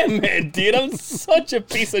damn it, dude. I'm such a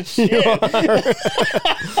piece of shit.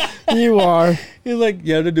 You are. He's like,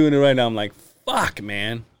 yeah, they're doing it right now. I'm like, fuck,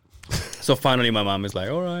 man. So finally my mom is like,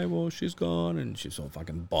 all right, well, she's gone. And she's so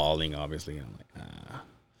fucking bawling, obviously. And I'm like, ah.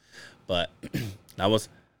 But that was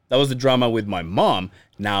the drama with my mom.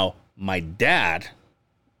 Now, my dad.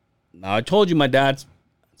 Now, I told you my dad's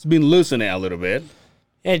been loosening a little bit.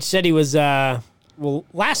 It said he was,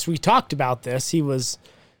 last we talked about this, he was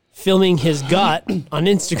filming his gut on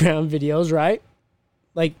Instagram videos, right?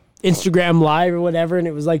 Like Instagram Live or whatever, and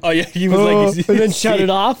it was like, Oh yeah, he was like, and then shut it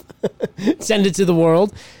off, send it to the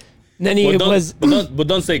world. And then but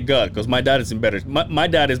don't say gut, because my dad is in better. My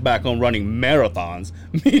dad is back home running marathons.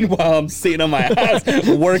 Meanwhile, I'm sitting on my ass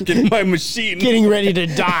working my machine, getting ready to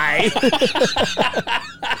die.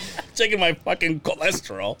 checking my fucking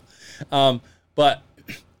cholesterol. But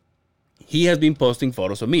he has been posting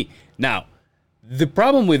photos of me. Now, the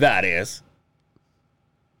problem with that is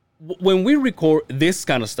when we record this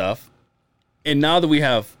kind of stuff, and now that we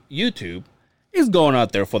have YouTube, it's going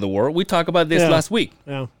out there for the world. We talked about this last week.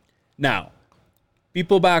 Yeah. Now,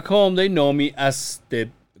 people back home, they know me as the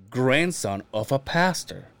grandson of a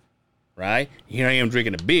pastor, right? Here I am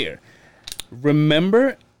drinking a beer.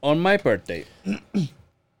 Remember on my birthday,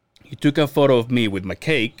 you took a photo of me with my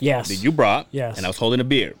cake that you brought, and I was holding a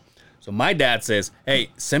beer. So my dad says, hey,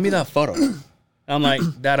 send me that photo. I'm like,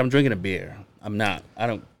 Dad, I'm drinking a beer. I'm not. I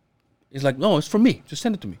don't. He's like, no, it's for me. Just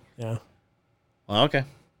send it to me. Yeah. Well, okay.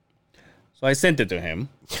 So I sent it to him.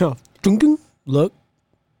 Look.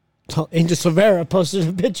 Angel Silvera posted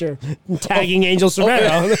a picture tagging Angel Silvera.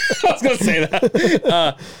 I was gonna say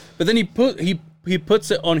that, but then he puts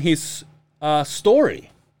it on his story,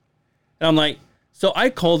 and I'm like, so I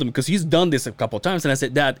called him because he's done this a couple of times, and I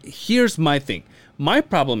said, Dad, here's my thing. My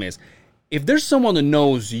problem is, if there's someone that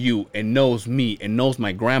knows you and knows me and knows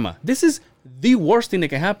my grandma, this is the worst thing that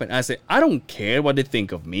can happen. I said, I don't care what they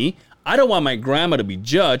think of me. I don't want my grandma to be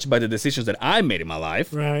judged by the decisions that I made in my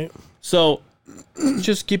life. Right. So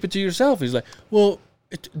just keep it to yourself. He's like, well,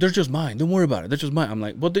 they're just mine. Don't worry about it. They're just mine. I'm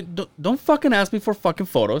like, well, don't fucking ask me for fucking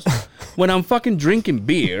photos when I'm fucking drinking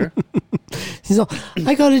beer. He's all,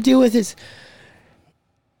 I got to deal with this.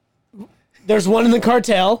 There's one in the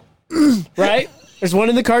cartel, right? There's one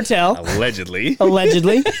in the cartel. Allegedly. Watch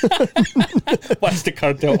the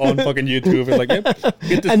cartel on fucking YouTube. It's like, yep,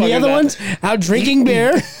 get this. And the other one's out drinking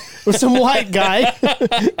beer with some white guy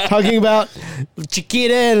talking about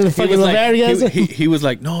Chiquita and the fucking Laverias. He was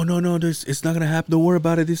like, no, it's not gonna happen. Don't worry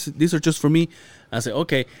about it. These are just for me. I said,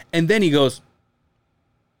 okay. And then he goes,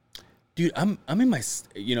 dude, I'm in my,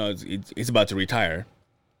 it's about to retire,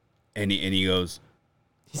 and he goes,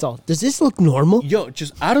 he's all, does this look normal? Yo,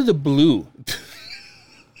 just out of the blue.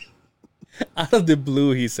 Out of the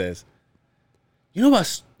blue, he says, you know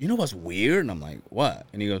what's weird? And I'm like, what?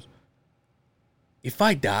 And he goes, if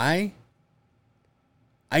I die,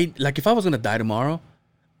 if I was gonna die tomorrow,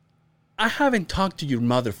 I haven't talked to your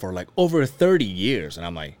mother for like over 30 years. And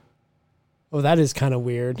I'm like, oh, that is kind of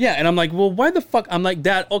weird. Yeah, and I'm like, well, why the fuck? I'm like,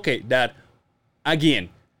 Dad, again,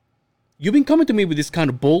 you've been coming to me with this kind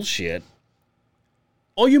of bullshit.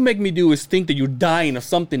 All you make me do is think that you're dying of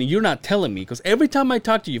something and you're not telling me. Because every time I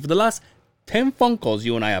talk to you for the last 10 phone calls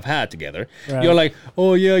you and I have had together, you're like,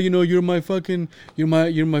 oh yeah, you're my first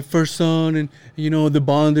son, and the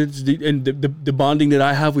bondage the bonding that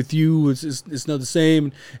I have with you is not the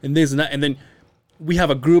same, and this and that, and then we have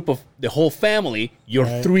a group of the whole family, your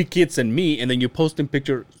 3 kids and me, and then you're posting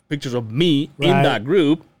pictures of me in that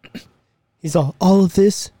group. He's all of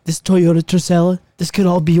this Toyota Tercel, this could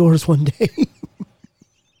all be yours one day.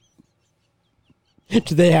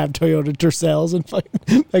 Do they have Toyota Tercels in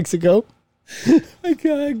fucking Mexico? I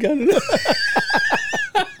got it.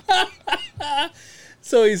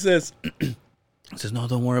 So he says, no,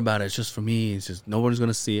 don't worry about it. It's just for me. It's just nobody's going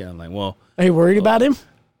to see it. I'm like, well. Are you worried about him?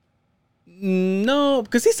 No,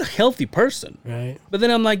 because he's a healthy person. Right. But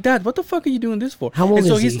then I'm like, Dad, what the fuck are you doing this for? How old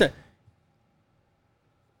is he?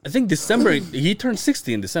 I think December, he turned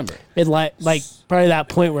 60 in December. It like probably that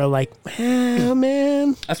point where like,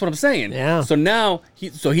 man. That's what I'm saying. Yeah. So now,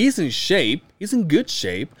 he's in shape. He's in good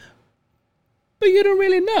shape. But you don't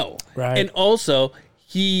really know. Right. And also,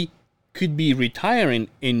 he could be retiring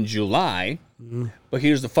in July. Mm-hmm. But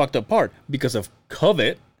here's the fucked up part. Because of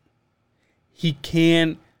COVID, he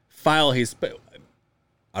can't file his...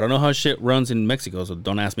 I don't know how shit runs in Mexico, so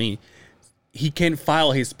don't ask me. He can't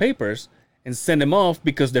file his papers and send them off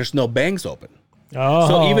because there's no banks open. Oh.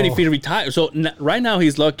 So even if he retires... So right now,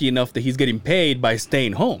 he's lucky enough that he's getting paid by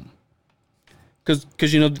staying home. Because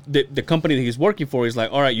the company that he's working for is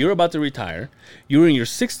like, all right, you're about to retire. You're in your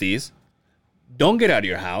 60s. Don't get out of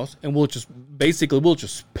your house. And we'll just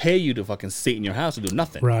pay you to fucking sit in your house and do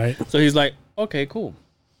nothing. Right. So he's like, okay, cool.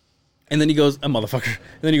 And then he goes, a motherfucker.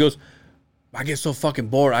 And then he goes, I get so fucking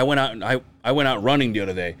bored. I went out running the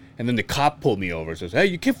other day. And then the cop pulled me over and says, hey,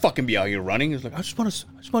 you can't fucking be out here running. He's like, I just want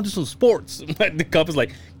to do some sports. The cop is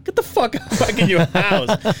like, get the fuck back in your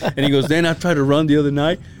house. And he goes, then I tried to run the other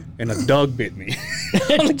night. And a dog bit me.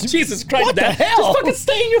 I'm like, Jesus Christ, What the Dad, hell? just fucking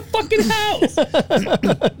stay in your fucking house.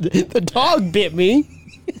 The dog bit me.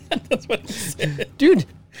 That's what he said. Dude,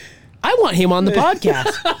 I want him on the podcast.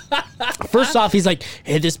 First off, he's like,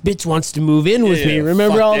 hey, this bitch wants to move in with me. Yeah,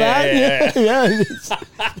 Remember fuck all yeah, that?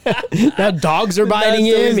 Yeah. Now dogs are biting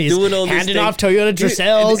so him. he's He's doing all this handing thing. off Toyota Dude,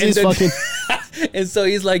 Tercels. and He's then- fucking... And so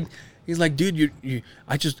he's like, dude,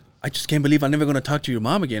 I just can't believe I'm never gonna talk to your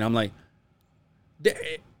mom again. I'm like,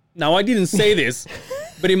 now I didn't say this,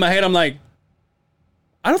 but in my head I'm like,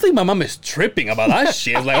 I don't think my mom is tripping about that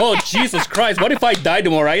shit. It's like, oh Jesus Christ, what if I die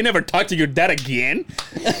tomorrow? I never talk to your dad again.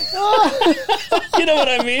 You know what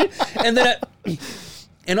I mean? And then,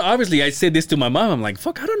 and obviously I said this to my mom. I'm like,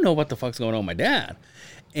 fuck, I don't know what the fuck's going on with my dad,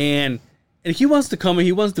 and he wants to come and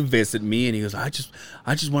he wants to visit me, and he goes, I just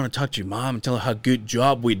want to talk to your mom and tell her how good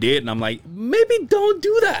job we did. And I'm like, maybe don't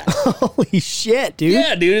do that. Holy shit, dude.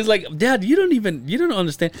 Yeah, dude. It's like, Dad, you don't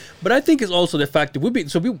understand. But I think it's also the fact that we've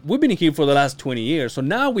been here for the last 20 years. So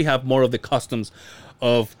now we have more of the customs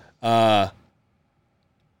of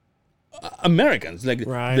Americans, like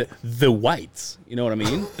Right. the whites. You know what I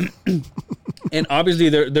mean? And obviously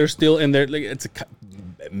they're still in there. Like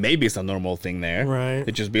maybe it's a normal thing there. Right.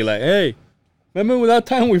 To just be like, hey, remember that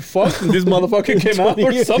time we fucked and this motherfucker came out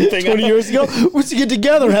or something? 20 years ago, we should get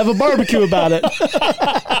together, have a barbecue about it.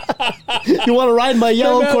 You want to ride my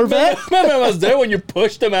yellow Corvette? Remember I was there when you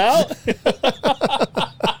pushed him out?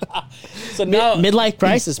 So now Midlife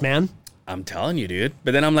crisis, man. I'm telling you, dude.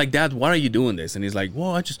 But then I'm like, Dad, why are you doing this? And he's like,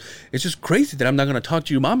 well, it's just crazy that I'm not gonna talk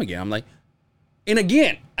to your mom again. I'm like, and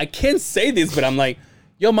again, I can't say this, but I'm like,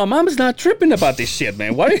 yo, my mom is not tripping about this shit,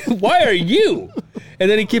 man. Why are you? And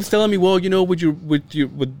then he keeps telling me, well, you know, with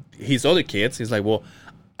his other kids, he's like, well,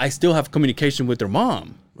 I still have communication with their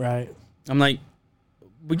mom. Right. I'm like,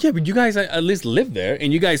 well, yeah, but you guys at least live there,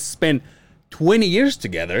 and you guys spend 20 years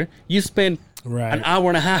together. You spend Right. an hour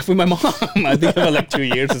and a half with my mom. I think about like 2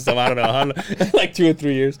 years or something. I don't know, like 2 or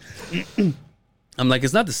 3 years. I'm like,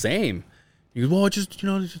 it's not the same. He goes, well,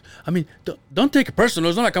 I mean, don't take it personal.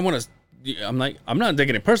 It's not like I want to. I'm like, I'm not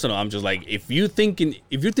taking it personal. I'm just like, if you're thinking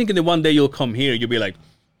that one day you'll come here, you'll be like,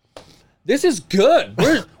 this is good.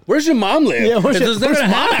 Where's your mom live? Yeah, where's It's not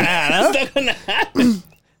mom gonna happen. at, It's not gonna happen.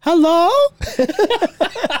 Hello?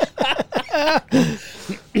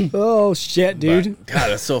 Oh, shit, dude. But, God,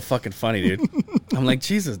 that's so fucking funny, dude. I'm like,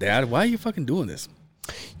 Jesus, Dad, why are you fucking doing this?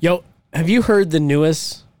 Yo, have you heard the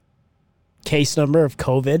newest case number of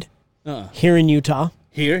COVID here in Utah?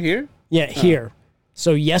 Here? Yeah, here.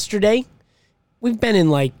 So yesterday, we've been in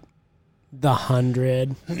like the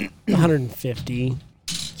 100, 150.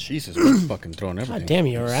 Jesus, we're fucking throwing everything. God damn,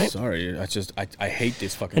 you all right? Sorry, I hate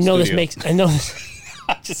this fucking I know studio.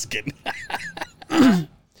 I'm just kidding.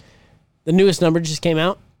 The newest number just came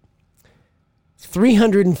out.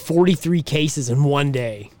 343 cases in one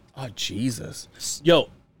day. Oh, Jesus. Yo.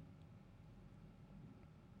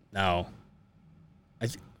 Now.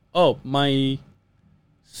 My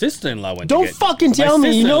sister-in-law went Don't to get... fucking tell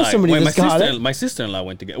me you know somebody that's got it. My sister-in-law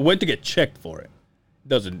went to get checked for it.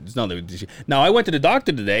 It's not that... Now, I went to the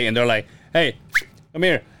doctor today, and they're like, hey, come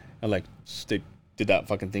here. I'm like, they did that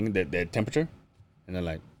fucking thing, the temperature. And they're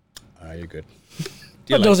like, all right, you're good.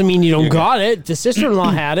 That doesn't mean you don't got it. The sister-in-law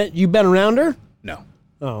had it. You been around her? No.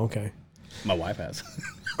 Oh, okay. My wife has.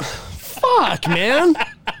 Fuck, man.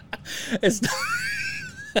 It's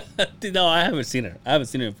no, I haven't seen her. I haven't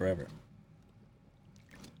seen her in forever.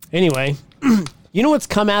 Anyway, you know what's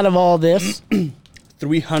come out of all this?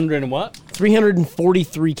 300 and what?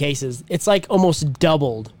 343 cases. It's like almost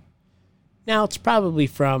doubled. Now, it's probably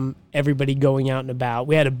from everybody going out and about.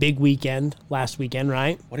 We had a big weekend last weekend,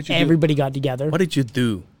 right? What did you do? Everybody got together. What did you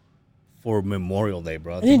do for Memorial Day,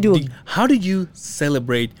 bro? I didn't do How did you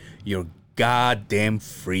celebrate your goddamn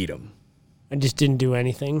freedom? I just didn't do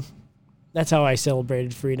anything. That's how I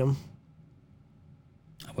celebrated freedom.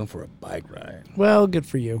 I went for a bike ride. Well, good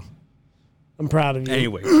for you. I'm proud of you.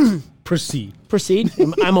 Anyway, proceed. Proceed.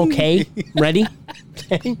 I'm okay. Ready?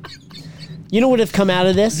 Okay. You know what have come out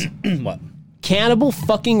of this? What? Cannibal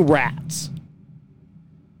fucking rats.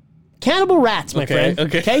 Cannibal rats, my friend.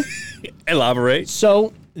 Okay. Elaborate.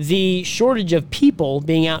 So the shortage of people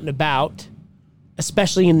being out and about,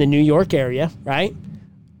 especially in the New York area, right?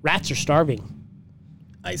 Rats are starving.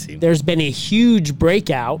 I see. There's been a huge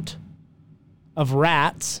breakout of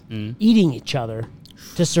rats eating each other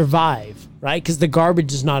to survive, right? Because the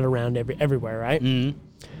garbage is not around everywhere, right? We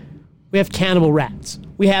have cannibal rats.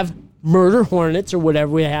 We have murder hornets or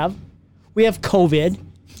whatever we have. We have COVID.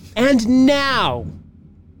 And now,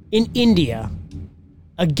 in India,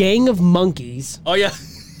 a gang of monkeys Oh, yeah.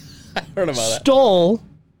 I heard about that. stole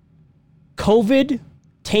COVID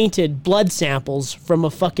tainted blood samples from a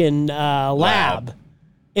fucking lab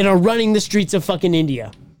and are running the streets of fucking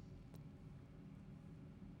India.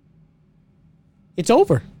 It's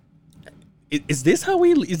over. Is this how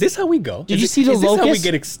we go? Did you see the locust? Is this how we get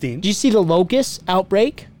Did extinct? you see the locust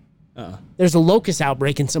outbreak? There's a locust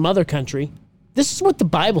outbreak in some other country. This is what the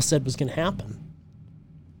Bible said was going to happen.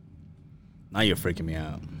 Now you're freaking me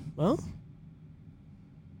out. Well,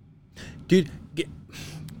 dude,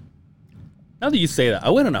 now that you say that, I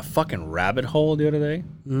went on a fucking rabbit hole the other day.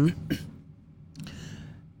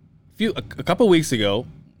 A couple weeks ago,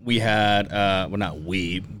 we had, well, not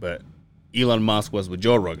we, but Elon Musk was with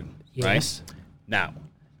Joe Rogan, yes. right? Now,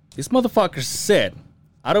 this motherfucker said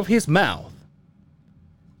out of his mouth,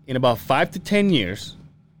 in about 5 to 10 years,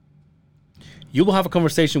 you will have a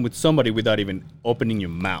conversation with somebody without even opening your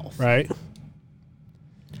mouth. Right.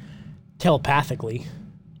 Telepathically.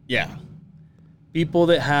 Yeah. People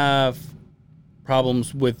that have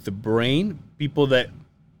problems with the brain, people that,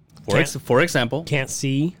 for example, can't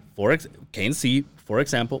see. Can't see, for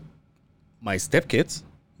example, my stepkids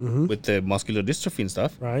with the muscular dystrophy and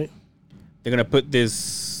stuff. Right. They're going to put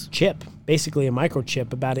this chip, basically a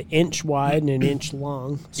microchip about an inch wide and an inch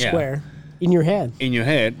long, square, in your head. In your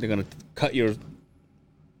head, they're going to cut your...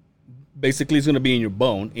 Basically, it's going to be in your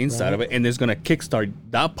bone, inside of it, and it's going to kickstart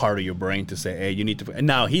that part of your brain to say, hey, you need to... And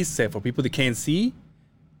now, he said, for people that can't see,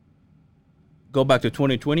 go back to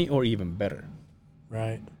 2020 or even better.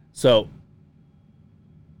 Right. So,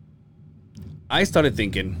 I started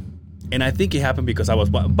thinking, and I think it happened because I was...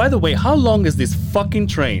 By the way, how long is this fucking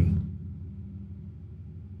train?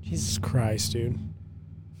 Jesus Christ, dude.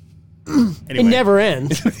 Anyway. It never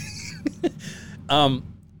ends.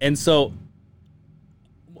 And so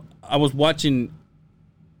I was watching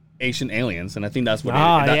Ancient Aliens, and I think that's what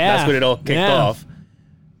that's what it all kicked off.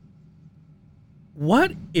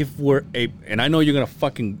 What if we're and I know you're gonna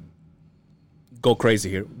fucking go crazy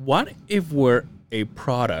here. What if we're a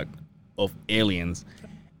product of aliens,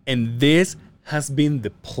 and this has been the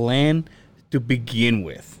plan to begin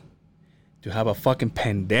with? To have a fucking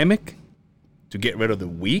pandemic, to get rid of the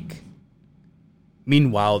weak.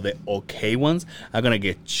 Meanwhile, the okay ones are gonna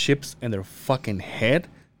get chips in their fucking head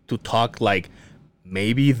to talk like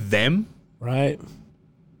maybe them. Right.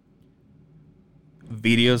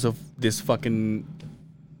 Videos of this fucking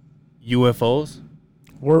UFOs.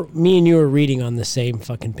 Me and you are reading on the same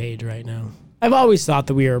fucking page right now. I've always thought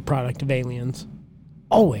that we are a product of aliens.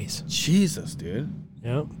 Always. Jesus, dude.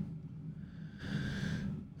 Yep.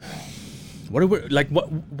 What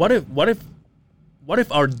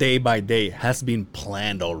if our day by day has been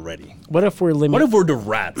planned already? What if we're limited? What if we're the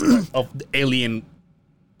rats of the alien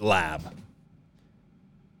lab?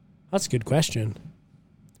 That's a good question.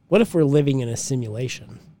 What if we're living in a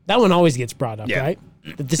simulation? That one always gets brought up, right?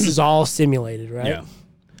 That this is all simulated, right? Yeah.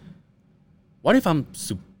 What if I'm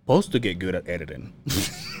supposed to get good at editing?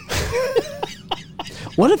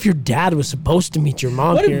 What if your dad was supposed to meet your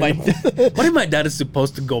mom What here? if my dad is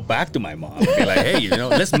supposed to go back to my mom and be like, hey,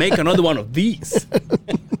 let's make another one of these.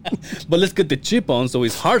 But let's get the chip on so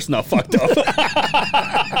his heart's not fucked up.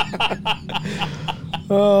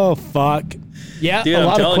 Oh, fuck. Yeah, Dude, a I'm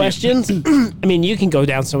lot of telling questions. I mean, you can go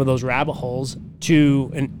down some of those rabbit holes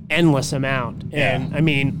to an endless amount. And, Yeah. I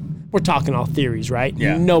mean, we're talking all theories, right?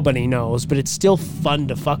 Yeah. Nobody knows, but it's still fun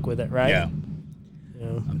to fuck with it, right? Yeah.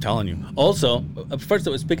 I'm telling you. Also, first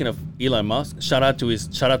of all, speaking of Elon Musk, shout out to his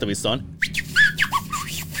son.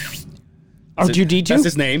 R2D2? That's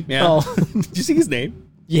his name. Yeah. Oh. Did you see his name?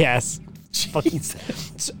 Yes. Fucking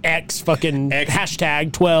it's X fucking X.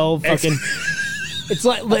 hashtag 12 X. fucking.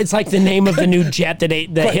 It's like the name of the new jet that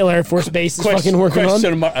the Hill Air Force Base is fucking working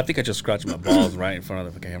on. Mark. I think I just scratched my balls right in front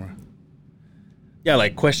of the camera. Yeah,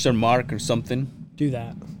 like question mark or something. Do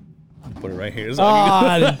that. Put it right here.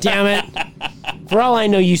 Oh, damn it. For all I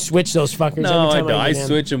know, you switch those fuckers No, every I time don't. I get in.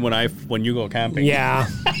 switch them when you go camping. Yeah.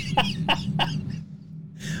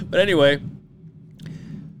 But anyway,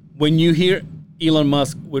 when you hear Elon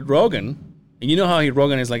Musk with Rogan, and you know how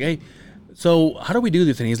Rogan is like, hey, so how do we do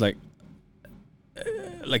this? And he's like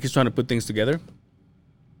he's trying to put things together.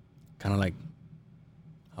 Kind of like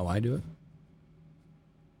how I do it.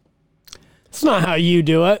 It's not how you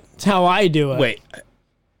do it. It's how I do it. Wait.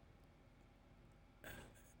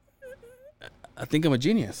 I think I'm a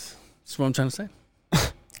genius. That's what I'm trying to say.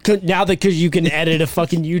 Now that because you can edit a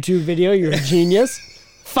fucking YouTube video, you're a genius.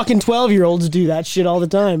 Fucking 12-year-olds do that shit all the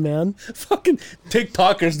time, man. Fucking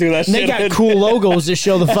TikTokers do that And shit. they got cool logos that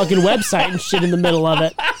show the fucking website and shit in the middle of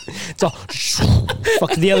it. It's all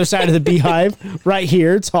fuck the other side of the beehive. Right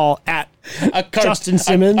here, it's all at Justin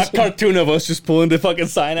Simmons. A cartoon of us just pulling the fucking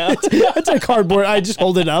sign out. It's a cardboard. I just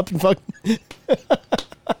hold it up and fuck.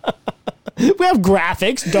 We have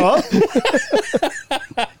graphics, duh.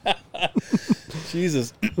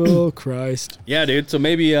 Jesus. Oh Christ. Yeah, dude. So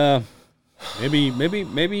maybe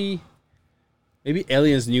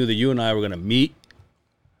aliens knew that you and I were gonna meet,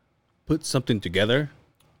 put something together.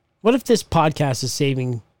 What if this podcast is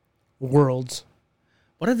saving worlds?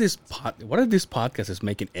 What if this podcast is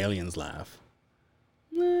making aliens laugh?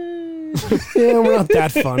 Yeah, we're not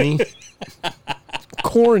that funny.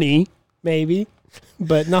 Corny, maybe,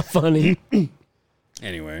 but not funny.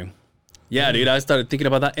 Anyway, yeah, dude, I started thinking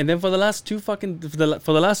about that, and then for the last two fucking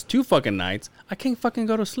nights, I can't fucking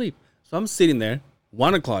go to sleep. So I'm sitting there,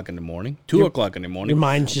 1 o'clock in the morning, 2 o'clock in the morning. Your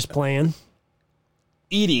mind's just playing.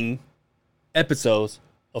 Eating episodes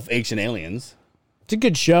of Ancient Aliens. It's a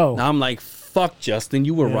good show. Now I'm like, fuck, Justin,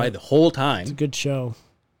 you were right the whole time. It's a good show.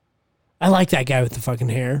 I like that guy with the fucking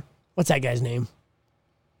hair. What's that guy's name?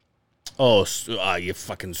 Oh, you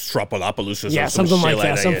fucking Stropolopoulos or Yeah, some something shit like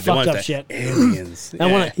that. Some Yeah, fucked up that shit. Aliens. I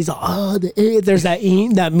want to. He's like, there's that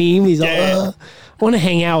meme. He's like, I want to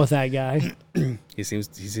hang out with that guy. He seems.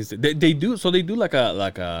 They do. So they do like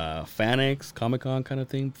a FanX Comic-Con kind of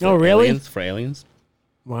thing. Oh, really? For aliens.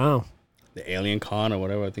 Wow. The Alien Con or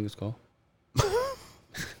whatever I think it's called.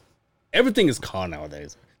 Everything is con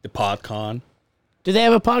nowadays. The PodCon. Do they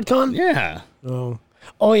have a PodCon? Yeah.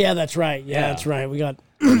 Oh yeah, that's right. Yeah, that's right. We got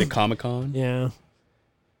the Comic-Con. Yeah.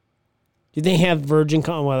 Do they have Virgin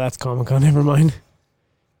Con? Well, that's Comic Con. Never mind.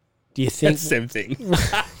 Do you think That's the same thing.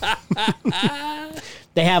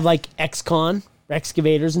 they have like X-Con,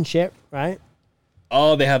 excavators and shit, right?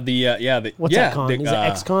 Oh, they have the What's that con? Is it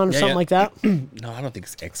X-Con or something like that? No, I don't think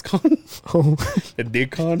it's X-Con. Oh. The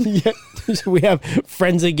Dig-Con. Yeah. We have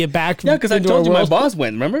friends that get back. Yeah, because I told you my boss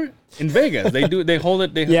went. Remember in Vegas, they do. They hold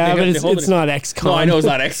it. Yeah, but it's not X-Con. No, I know it's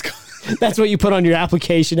not X-Con. That's what you put on your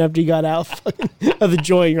application after you got out of the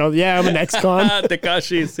joint. You're like, yeah, I'm an X-Con.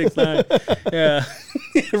 Tekashi 6'9". Yeah,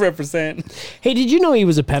 represent. Hey, did you know he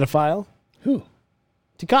was a pedophile? Who?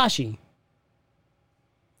 Tekashi.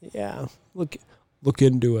 Yeah, look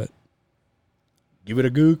into it. Give it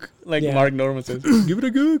a gook, like Mark Norman says. Give it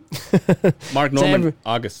a gook. Mark Norman,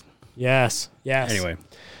 August. Yes. Anyway,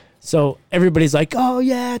 so everybody's like, "Oh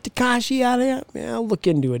yeah, Tekashi out of here." Yeah, I'll look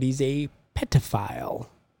into it. He's a pedophile.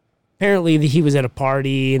 Apparently, he was at a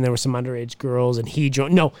party and there were some underage girls, and he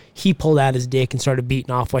joined. No, he pulled out his dick and started beating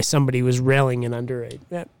off while somebody was railing an underage.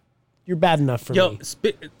 Yeah, you're bad enough for me.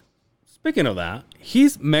 Speaking of that,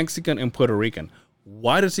 he's Mexican and Puerto Rican.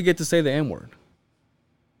 Why does he get to say the N-word?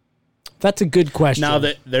 That's a good question. Now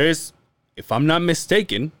that there is, if I'm not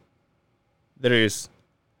mistaken, there is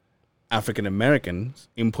African Americans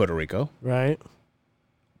in Puerto Rico. Right.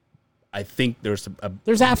 I think there's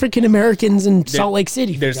there's African Americans in Salt Lake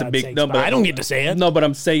City. There's a big sakes, no, but I don't get to say it. No, but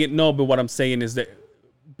I'm saying no. But what I'm saying is that,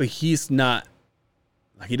 but he's not.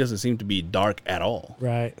 Like, he doesn't seem to be dark at all.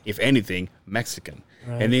 Right. If anything, Mexican.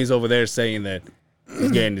 Right. And he's over there saying that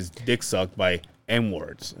he's getting his dick sucked by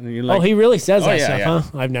N-words. And you're like, he really says that stuff, yeah.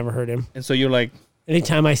 huh? I've never heard him. And so you're like,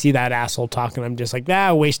 anytime I see that asshole talking, I'm just like,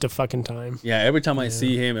 waste of fucking time. yeah. Every time I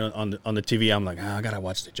see him on the TV, I'm like, I gotta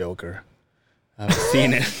watch the Joker. I've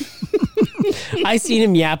seen it. I seen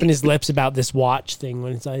him yapping his lips about this watch thing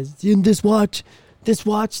when it's like, this watch. If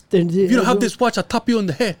you don't have this watch, I'll tap you on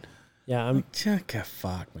the head. Yeah,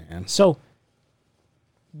 Fuck, man. So,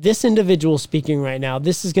 this individual speaking right now,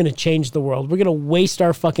 this is going to change the world. We're going to waste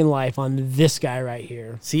our fucking life on this guy right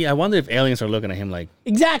here. See, I wonder if aliens are looking at him like,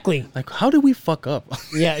 Exactly. how did we fuck up?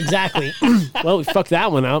 Yeah, exactly. Well, we fucked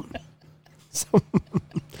that one up. So,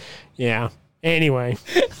 yeah. Anyway.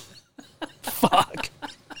 Fuck.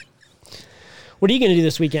 What are you going to do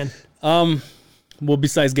this weekend? Well,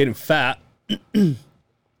 besides getting fat,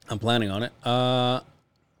 I'm planning on it. I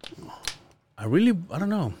don't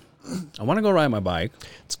know. I want to go ride my bike.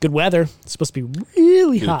 It's good weather. It's supposed to be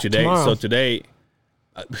really hot today. tomorrow. So today,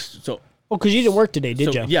 because you didn't work today,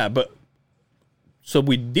 did you? Yeah, so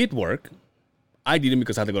we did work. I didn't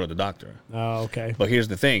because I had to go to the doctor. Oh, okay. But here's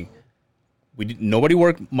the thing: nobody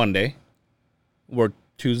worked Monday. Worked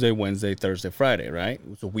Tuesday, Wednesday, Thursday, Friday, right?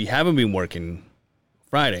 So we haven't been working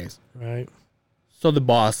Fridays. Right. So the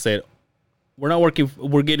boss said, "We're not working.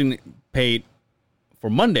 We're getting paid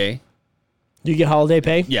for Monday." Do you get holiday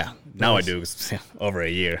pay? Yeah, now I do. It's over a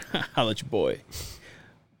year. I'll let you boy.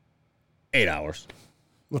 8 hours.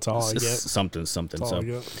 That's all I get. Something. That's all I So,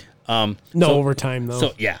 get. No overtime though.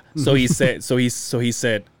 So yeah. So he said. So he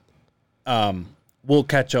said, we'll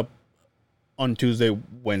catch up on Tuesday,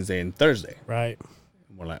 Wednesday, and Thursday. Right.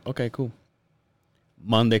 And we're like, okay, cool.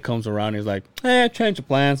 Monday comes around. He's like, change the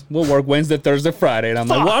plans. We'll work Wednesday, Thursday, Friday. And I'm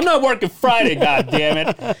like, well, I'm not working Friday. God damn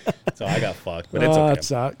it. So I got fucked. But it's okay. That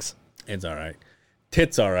sucks. It's all right.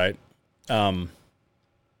 Tits all right.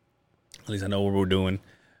 At least I know what we're doing.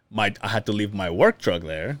 I had to leave my work truck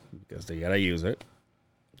there because they gotta use it.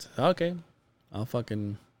 So, okay, I'll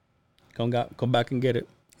fucking come back and get it.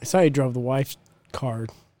 I saw you drove the wife's car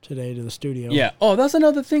today to the studio. Yeah. Oh, that's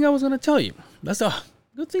another thing I was gonna tell you. That's a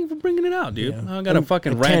good thing for bringing it out, dude. Yeah. I got to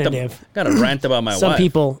fucking rant. Got to rant about my wife. Some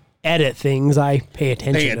people edit things. I pay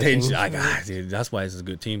attention. Pay to attention. things. Dude, that's why this is a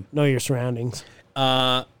good team. Know your surroundings.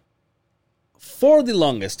 For the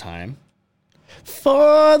longest time.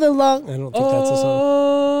 I don't think that's a song.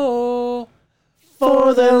 Oh,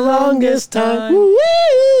 For the longest time.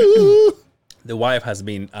 Woo! the wife has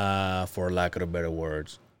been, for lack of better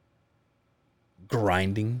words,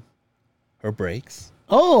 grinding her brakes.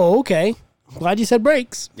 Oh, okay. Glad you said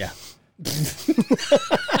brakes. Yeah.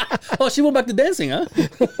 Oh, she went back to dancing, huh?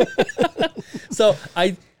 So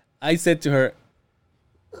I said to her,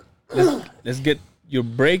 let's get your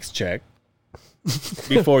brakes checked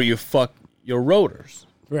before you fuck your rotors.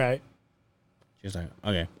 Right. She's like,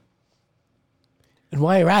 okay. And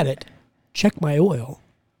while you're at it, check my oil.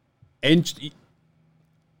 And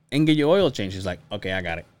get your oil changed. She's like, okay, I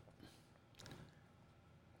got it.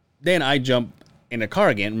 Then I jump in the car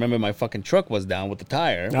again. Remember, my fucking truck was down with the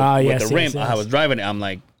tire, with the rim. Yes. I was driving it. I'm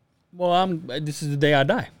like, well, this is the day I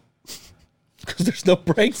die. Because there's no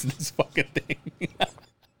brakes in this fucking thing.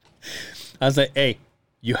 I was like, hey,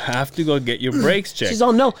 you have to go get your brakes checked. She's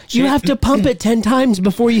all, no, you have to pump it 10 times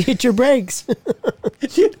before you hit your brakes.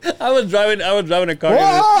 Dude, I was driving a car.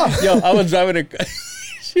 I was driving a car.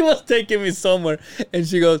 She was taking me somewhere. And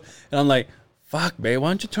she goes, and I'm like, fuck, babe,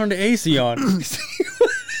 why don't you turn the AC on?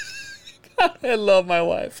 God, I love my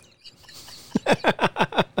wife.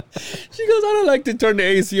 She goes, I don't like to turn the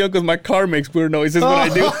AC on because my car makes weird noises when I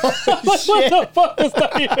do. What the fuck does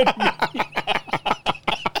that even mean?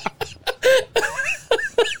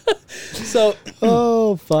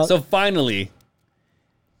 Fuck. So finally,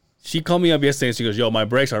 she called me up yesterday and she goes, yo, my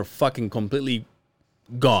brakes are fucking completely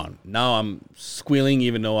gone. Now I'm squealing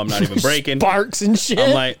even though I'm not even braking. Sparks and shit.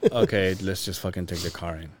 I'm like, okay, let's just fucking take the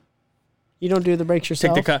car in. You don't do the brakes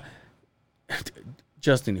yourself? Take the car.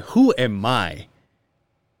 Justin, who am I?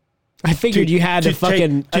 I figured you had a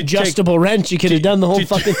fucking adjustable wrench. You could have done the whole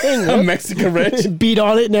fucking thing. A Mexican wrench. Beat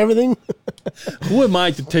on it and everything. Who am I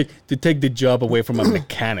to take the job away from a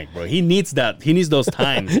mechanic, bro? He needs that. He needs those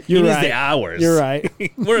times. He needs the hours. You're right.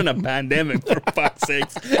 We're in a pandemic, for fuck's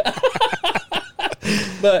sakes.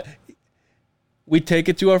 But we take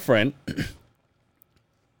it to our friend,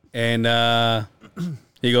 and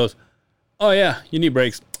he goes, oh, yeah, you need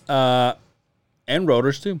brakes. And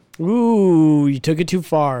rotors, too. Ooh, you took it too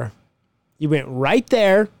far. You went right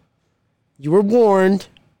there. You were warned,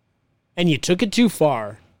 and you took it too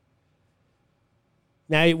far.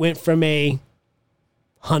 Now it went from a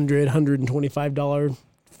 $125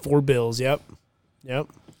 4 bills. Yep.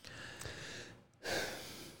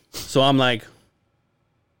 So I'm like,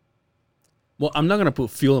 well, I'm not going to put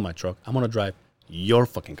fuel in my truck. I'm going to drive your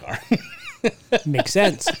fucking car. Makes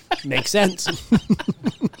sense.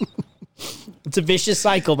 It's a vicious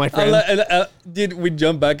cycle, my friend. Dude, we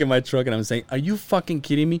jump back in my truck and I'm saying, are you fucking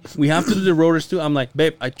kidding me? We have to do the rotors too. I'm like,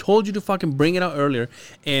 babe, I told you to fucking bring it out earlier.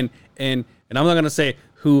 And I'm not going to say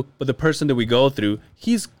who, but the person that we go through,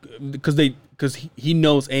 because he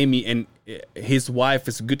knows Amy and his wife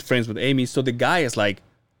is good friends with Amy. So the guy is like,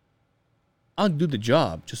 I'll do the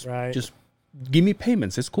job. Just give me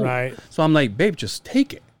payments. It's cool. Right. So I'm like, babe, just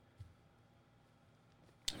take it.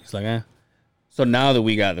 He's like, eh. So now that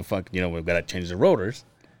we got we've got to change the rotors.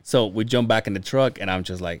 So we jump back in the truck, and I'm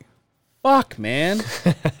just like, fuck, man.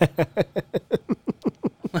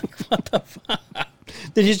 Like, what the fuck?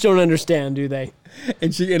 They just don't understand, do they?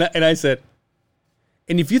 And I said,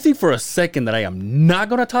 and if you think for a second that I am not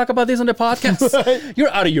going to talk about this on the podcast, you're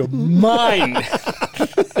out of your mind.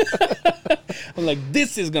 I'm like,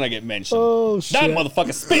 this is going to get mentioned. Oh, shit. That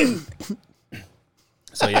motherfucker spin.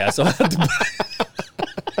 So, yeah. So I had to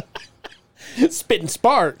spitting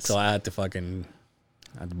sparks. So I had to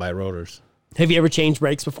buy rotors. Have you ever changed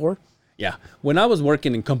brakes before? Yeah. When I was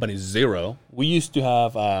working in Company Zero, we used to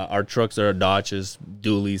have our trucks are Dodges,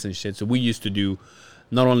 dualies and shit. So we used to do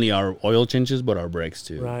not only our oil changes, but our brakes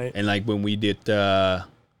too. Right. And like when we did,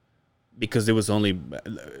 because it was only,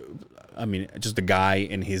 just the guy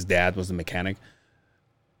and his dad was the mechanic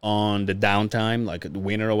on the downtime, like the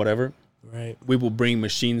winter or whatever. Right. We will bring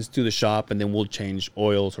machines to the shop, and then we'll change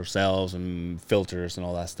oils ourselves and filters and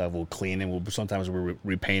all that stuff. We'll clean them. Sometimes we're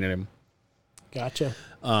repainting them. Gotcha.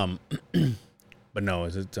 But no,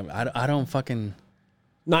 I don't fucking.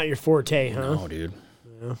 Not your forte, huh? No, dude.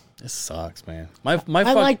 Yeah. This sucks, man. I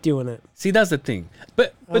like doing it. See, that's the thing.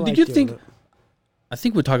 But I did you think? it. I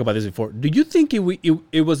think we talked about this before. Do you think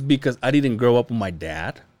it was because I didn't grow up with my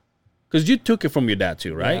dad? Because you took it from your dad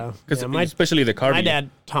too, right? Because especially the car. My dad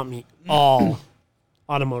taught me all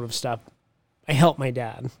automotive stuff. I helped my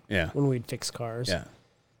dad when we'd fix cars. Yeah.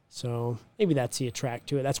 So maybe that's the attract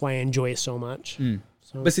to it. That's why I enjoy it so much.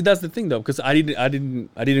 So. But see, that's the thing though, because I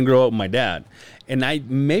didn't grow up with my dad, and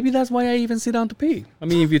maybe that's why I even sit down to pee. I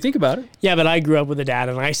mean, if you think about it. Yeah, but I grew up with a dad,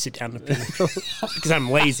 and I sit down to pee because I'm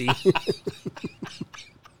lazy.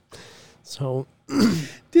 So,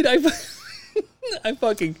 dude, I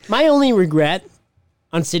fucking. My only regret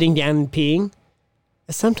on sitting down and peeing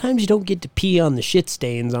is sometimes you don't get to pee on the shit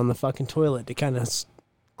stains on the fucking toilet to kind of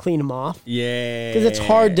clean them off. Yeah. Because it's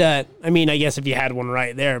hard to, I mean, I guess if you had one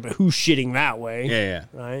right there, but who's shitting that way? Yeah.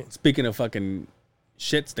 Right? Speaking of fucking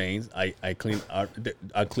shit stains, I clean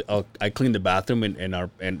the bathroom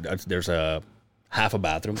and there's a half a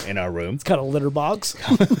bathroom in our room. It's got a litter box.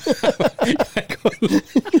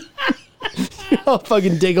 I'll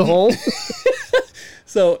fucking dig a hole.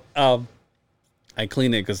 So I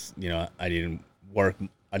cleaned it because I didn't work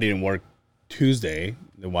Tuesday.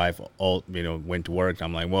 The wife went to work.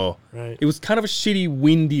 I'm like, well, It was kind of a shitty,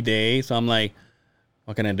 windy day, so I'm like,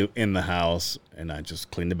 what can I do in the house? And I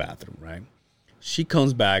just cleaned the bathroom. Right? She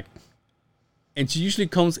comes back, and she usually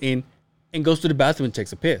comes in and goes to the bathroom and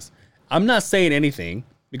takes a piss. I'm not saying anything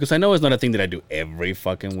because I know it's not a thing that I do every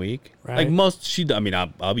fucking week. Right.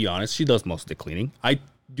 Like I'll be honest, she does most of the cleaning. I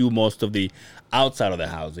do most of the outside of the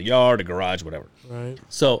house, the yard, the garage, whatever. Right.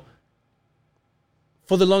 So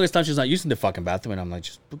for the longest time, she's not using the fucking bathroom, and I'm like,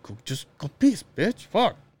 just go piss, bitch.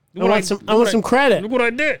 Fuck. I want some credit. Look what I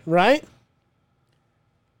did. Right?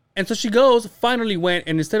 And so she goes, finally went,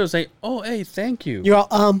 and instead of saying, oh, hey, thank you. You're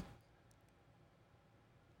all,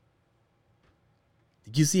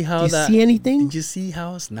 Did you see how Did you see anything? Did you see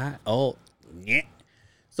how it's not? Oh, yeah.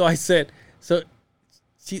 So I said,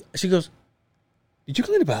 she goes, did you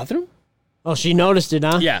clean the bathroom? Oh, she noticed it,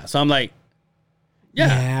 huh? Yeah. So I'm like,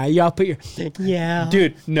 yeah. Y'all put your, yeah.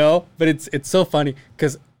 Dude, no, but it's so funny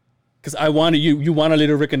because I want you want a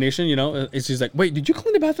little recognition, and she's like, wait, did you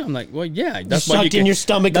clean the bathroom? I'm like, well, yeah. That's you sucked in your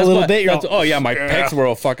stomach a little bit. Oh yeah, my pecs were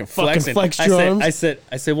all fucking flexing. Flex your arms. I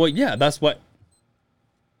said, well, yeah, that's what.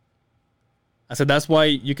 I said, that's why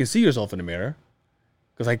you can see yourself in the mirror,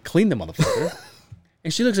 because I cleaned the motherfucker.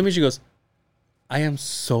 And she looks at me, she goes, I am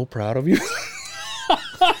so proud of you.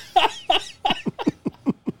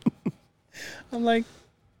 I'm like,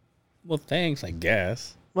 well, thanks, I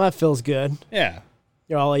guess. Well, that feels good. Yeah.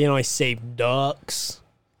 You're all, I save ducks.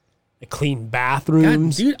 I clean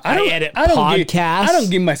bathrooms. God, dude, I edit podcasts. I don't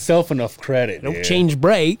give myself enough credit. I don't change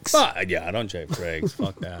brakes. Yeah, I don't change brakes.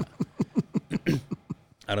 Fuck that.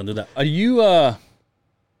 I don't do that. Are you, what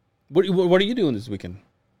are you doing this weekend?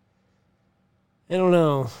 I don't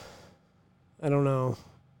know.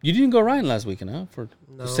 You didn't go riding last weekend, huh?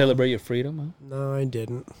 To celebrate your freedom, huh? No, I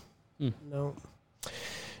didn't.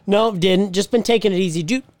 No, didn't. Just been taking it easy.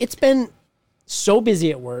 Dude, it's been so busy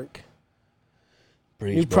at work.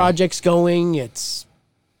 New projects going. It's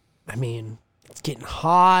getting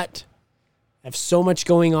hot. I have so much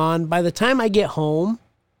going on. By the time I get home,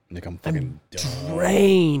 Nick, I'm fucking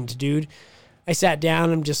drained, dude. I sat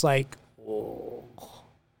down. I'm just like, oh.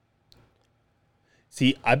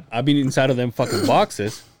 See, I've been inside of them fucking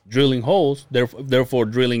boxes, drilling holes, therefore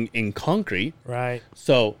drilling in concrete. Right.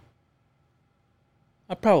 So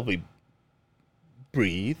I probably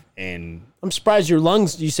breathe and... I'm surprised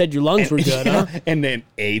you said your lungs were good, huh? And then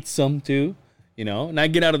ate some too, And I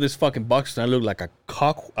get out of this fucking box and I look like a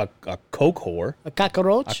coke whore. A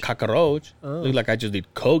cockroach? A cockroach. Oh. Look like I just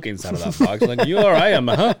did coke inside of that box. Like, you all right? I'm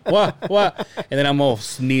like, huh? What? And then I'm all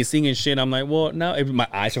sneezing and shit. I'm like, well, now my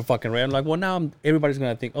eyes are fucking red. I'm like, well, now everybody's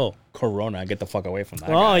going to think, oh, Corona. Get the fuck away from that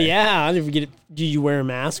guy. Yeah. I never get it. Do you wear a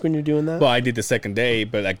mask when you're doing that? Well, I did the second day,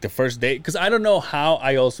 but like the first day, because I don't know how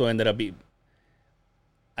I also ended up being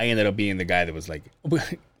the guy that was like,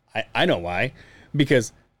 I know why.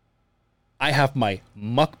 Because I have my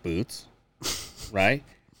muck boots, right?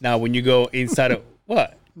 Now, when you go inside of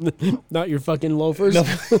what? Not your fucking loafers. No,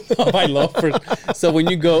 my loafers. So when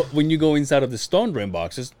you go inside of the stone drain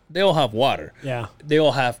boxes, they all have water. Yeah. They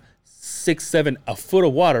all have 6-7 a foot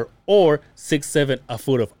of water or 6-7 a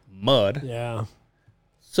foot of mud. Yeah.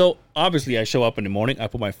 So obviously, I show up in the morning. I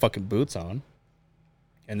put my fucking boots on,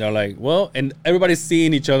 and they're like, "Well," and everybody's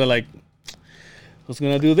seeing each other like, "Who's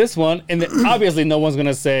gonna do this one?" And then obviously, no one's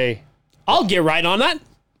gonna say, I'll get right on that.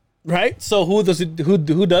 Right? So who does it? Who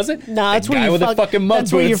does it? Nah, that's where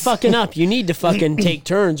you're fucking up. You need to fucking take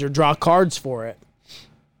turns or draw cards for it.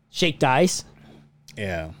 Shake dice.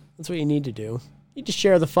 Yeah. That's what you need to do. You need to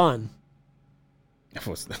share the fun.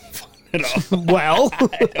 What's the fun? Well,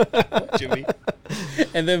 Jimmy.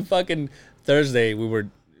 And then fucking Thursday, we were,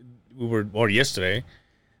 or yesterday,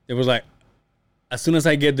 it was like, as soon as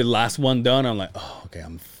I get the last one done, I'm like, oh, okay,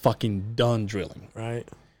 I'm fucking done drilling. right.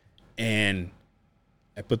 And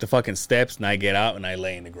I put the fucking steps, and I get out, and I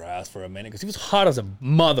lay in the grass for a minute, because it was hot as a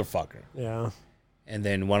motherfucker. Yeah. And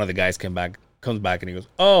then one of the guys comes back, and he goes,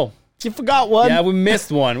 oh, You forgot one. yeah, we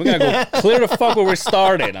missed one. We gotta go clear the fuck where we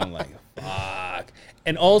started. I'm like, fuck.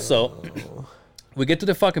 And also, we get to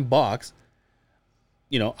the fucking box.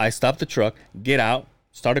 You know, I stop the truck, get out,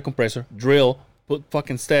 start a compressor, drill, put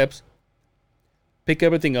fucking steps, pick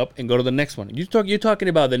everything up, and go to the next one. You're talking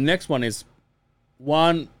about the next one is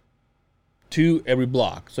 1, 2 every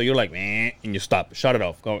block. So you're like, and you stop, shut it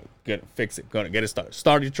off, go fix it, go get it started.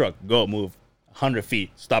 Start your truck, go move 100 feet,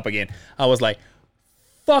 stop again. I was like,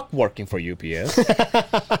 fuck working for UPS.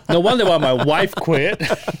 No wonder why my wife quit.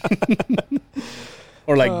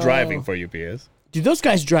 Or like driving for UPS. Dude, those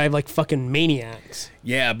guys drive like fucking maniacs.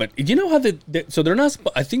 Yeah, but you know how so they're not,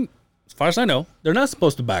 I think, as far as I know, they're not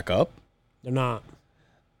supposed to back up. They're not.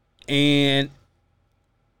 And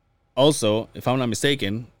also, if I'm not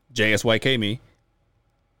mistaken, JSYK me,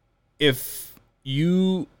 if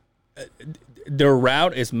you, their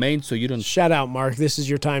route is made so you don't, Shout out, Mark. This is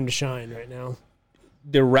your time to shine right now.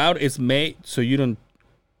 the route is made so you don't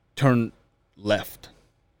turn left.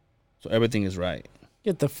 So everything is right.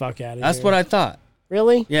 Get the fuck out of here. That's what I thought.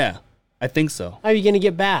 Really? Yeah, I think so. How are you going to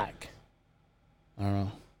get back? I don't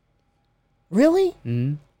know. Really?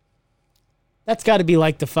 Mm-hmm. That's got to be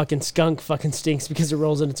like the fucking skunk fucking stinks because it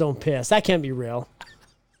rolls in its own piss. That can't be real.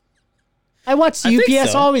 I watched I think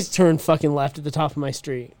UPS so. always turn fucking left at the top of my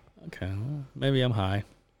street. Okay, well, maybe I'm high.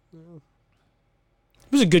 It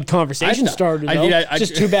was a good conversation starter, though. I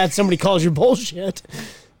Just too bad somebody calls you bullshit.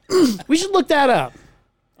 We should look that up.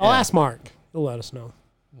 I'll ask Mark. He'll let us know.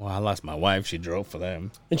 Well, I lost my wife. She drove for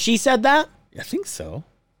them. And she said that? I think so.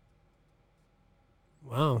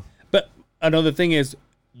 Wow. But another thing is,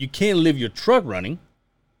 you can't leave your truck running.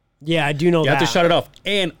 Yeah, I do know You that. have to shut it off.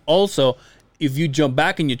 And also, if you jump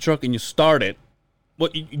back in your truck and you start it,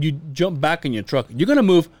 you jump back in your truck, you're going to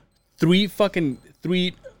move three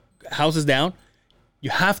houses down. You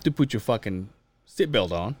have to put your fucking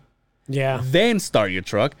seatbelt on, Yeah. then start your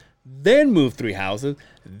truck, then move 3 houses,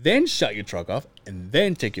 then shut your truck off, and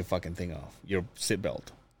then take your fucking thing off, your seatbelt.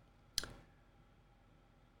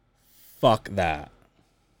 Fuck that.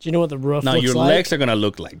 Do you know what the roof Now looks your like? legs are going to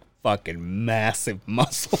look like fucking massive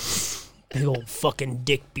muscles. Big old fucking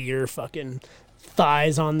dick beer fucking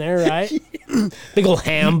thighs on there, right? Big old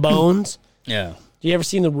ham bones. Yeah. Do you ever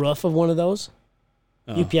seen the roof of one of those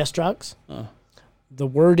UPS trucks? The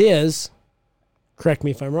word is, correct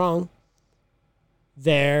me if I'm wrong,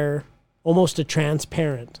 they're almost a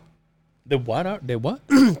transparent. The what are they? What?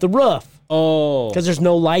 The roof, Oh. because there's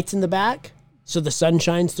no lights in the back, so the sun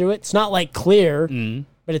shines through it. It's not like clear, Mm.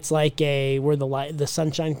 but it's like where the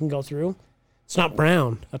sunshine can go through. It's not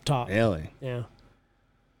brown up top. Really? Yeah.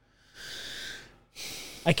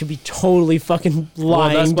 I could be totally fucking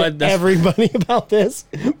lying that's to why- that's- everybody about this,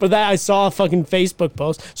 but that I saw a fucking Facebook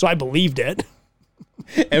post, so I believed it.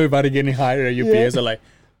 Everybody getting hired at UPS are like,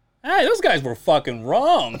 hey, those guys were fucking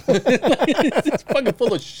wrong. It's fucking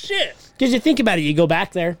full of shit. Because you think about it, you go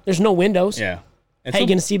back there, there's no windows. Yeah. And How you some,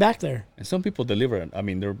 going to see back there? and some people deliver. I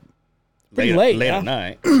mean, they're Pretty late, late yeah. at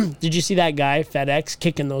night. Did you see that guy, FedEx,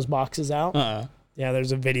 kicking those boxes out? Uh-uh. Yeah,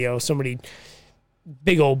 there's a video. Somebody,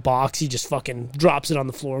 big old box, he just fucking drops it on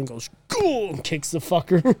the floor and goes, "Goo," and kicks the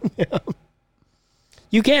fucker. Yeah.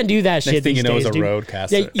 You can't do that shit Next thing these you know days, is a dude.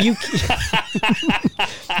 roadcaster. Yeah,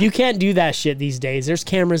 you can't do that shit these days. There's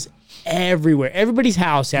cameras everywhere. Everybody's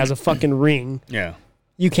house has a fucking ring. Yeah.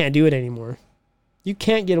 You can't do it anymore. You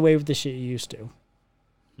can't get away with the shit you used to.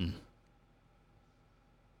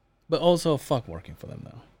 But also, fuck working for them,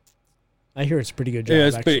 though. I hear it's a pretty good job, Yeah,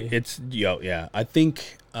 it's actually. pretty, yeah. I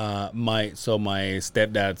think my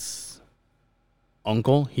stepdad's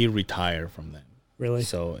uncle, he retired from them. Really?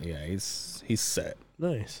 So, yeah, he's set.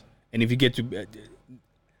 Nice. And if you get to,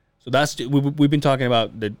 so that's we've been talking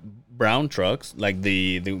about the brown trucks, like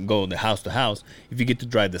the go the house to house. If you get to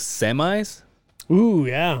drive the semis, Ooh,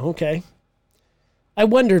 yeah, okay. I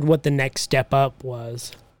wondered what the next step up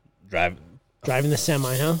was. Driving the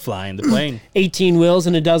semi, huh? flying the plane, 18 wheels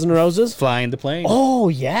and a dozen roses? flying the plane. Oh,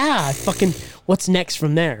 yeah. Fucking, what's next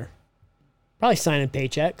from there? Probably signing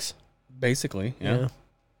paychecks. Basically, yeah.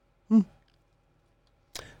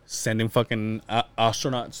 Sending fucking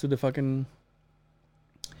astronauts to the fucking.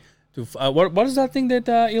 To what is that thing that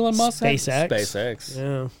Elon Musk had? SpaceX. SpaceX.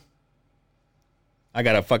 Yeah. I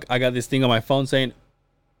got this thing on my phone saying,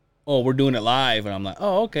 oh, we're doing it live. And I'm like,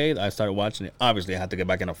 oh, okay. I started watching it. Obviously, I had to get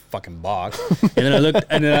back in a fucking box. And then I looked,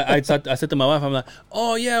 and then I said to my wife, I'm like,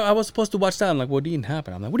 oh, yeah, I was supposed to watch that. I'm like, well, it didn't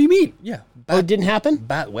happen. I'm like, what do you mean? Yeah. It didn't happen?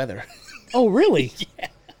 Bad weather. Oh, really? Yeah.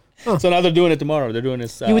 Huh. So now they're doing it tomorrow. They're doing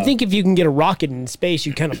this. You would think if you can get a rocket in space,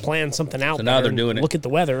 you kind of plan something out. So now they're doing it. Look at the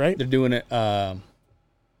weather, right? They're doing it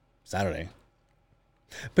Saturday.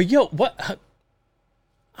 But yo, what?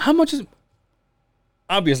 How much is?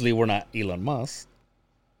 Obviously, we're not Elon Musk.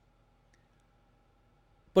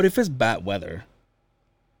 But if it's bad weather,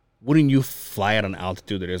 wouldn't you fly at an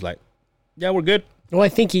altitude that is like, yeah, we're good? Well, I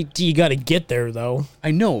think you got to get there though.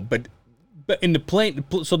 I know, but in the plane,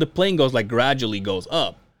 so the plane goes like gradually goes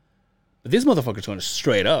up. But this motherfucker's going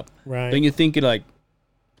straight up. Right. Then you think it like,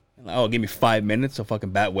 oh, give me 5 minutes of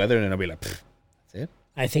fucking bad weather, and then I'll be like, that's it.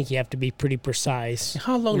 I think you have to be pretty precise.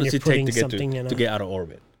 How long does it take to get out of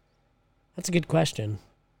orbit? That's a good question.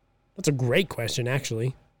 That's a great question,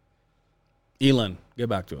 actually. Elon, get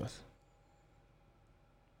back to us.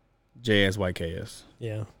 JSYKS.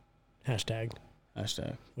 Yeah. Hashtag.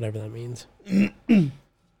 Whatever that means.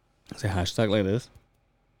 Say hashtag like this.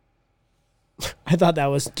 I thought that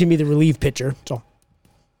was give me the relief pitcher. So.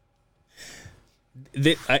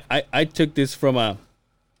 I took this from a.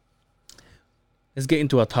 Let's get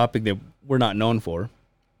into a topic that we're not known for.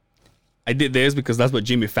 I did this because that's what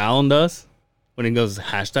Jimmy Fallon does. When he goes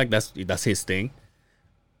hashtag, that's his thing.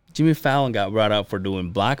 Jimmy Fallon got brought up for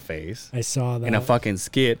doing blackface. I saw that. In a fucking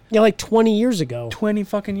skit. Yeah, like 20 years ago. 20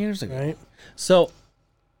 fucking years ago. Right. So,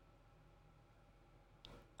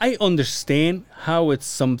 I understand how it's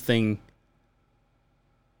something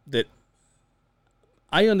that...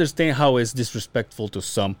 I understand how it's disrespectful to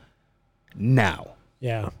some now.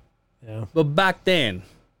 Yeah. Yeah. But back then,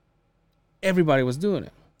 everybody was doing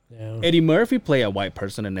it. Yeah. Eddie Murphy played a white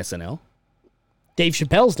person in SNL. Dave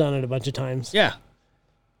Chappelle's done it a bunch of times. Yeah.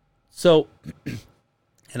 So,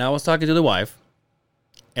 and I was talking to the wife,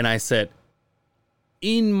 and I said,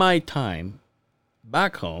 in my time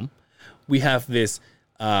back home, we have this.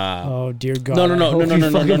 Oh dear God! No.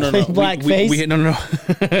 Blackface.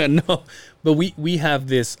 No. But we have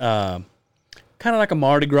this kind of like a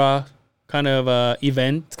Mardi Gras kind of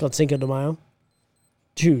event. It's called Cinco de Mayo.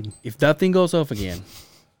 Dude, if that thing goes off again,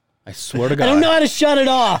 I swear to God, I don't know how to shut it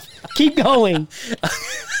off. Keep going.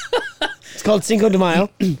 It's called Cinco de Mayo.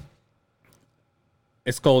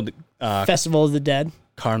 It's called Festival of the Dead.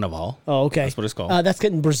 Carnival. Oh, okay. That's what it's called. That's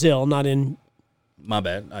in Brazil, not in... My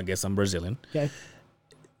bad. I guess I'm Brazilian. Okay.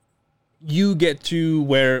 You get to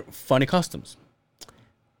wear funny costumes.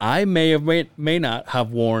 I may or may not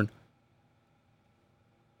have worn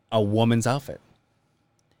a woman's outfit.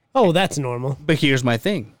 Oh, that's normal. But here's my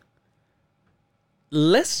thing.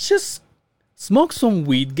 Let's just smoke some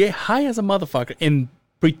weed, get high as a motherfucker, and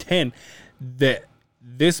pretend that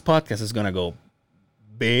this podcast is going to go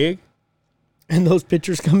big. And those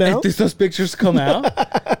pictures come out? Those pictures come out?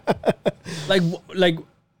 like,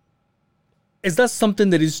 is that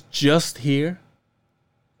something that is just here?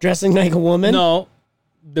 Dressing like a woman? No,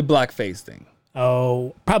 the blackface thing.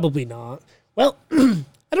 Oh, probably not. Well,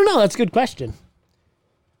 I don't know. That's a good question.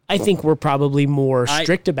 I think we're probably more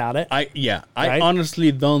strict about it. I right?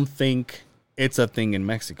 honestly don't think it's a thing in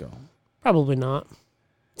Mexico. Probably not.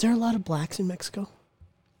 Is there a lot of blacks in Mexico?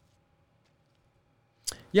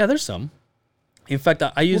 Yeah, there's some. In fact,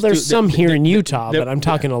 I used to... Well, there's some here in Utah, but I'm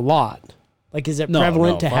talking a lot. Like, is it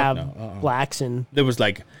prevalent to have blacks in... There was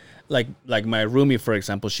like my roomie, for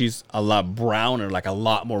example, she's a lot browner, like a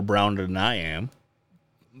lot more browner than I am,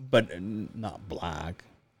 but not black.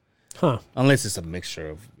 Huh. Unless it's a mixture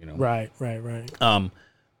of, Right.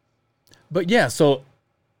 But yeah, so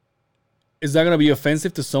is that going to be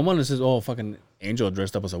offensive to someone that says, oh, fucking Angel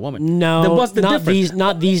dressed up as a woman? No, then what's the difference?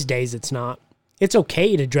 Not these days, it's not. It's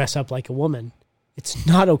okay to dress up like a woman. It's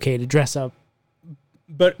not okay to dress up.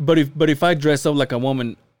 But if I dress up like a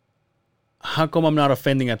woman, how come I'm not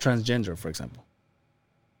offending a transgender, for example?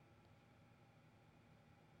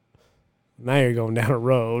 Now you're going down a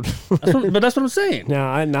road. But that's what I'm saying. No,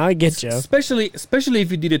 I get you. Especially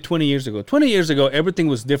if you did it 20 years ago. 20 years ago, everything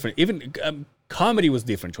was different. Even comedy was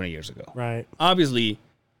different 20 years ago. Right. Obviously,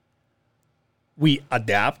 we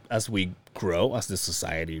adapt as we grow, as the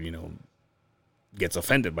society, gets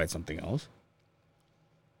offended by something else.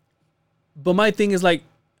 But my thing is like,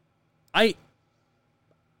 I'm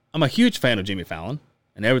a huge fan of Jimmy Fallon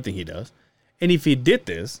and everything he does. And if he did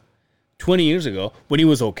this 20 years ago when he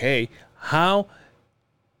was okay, how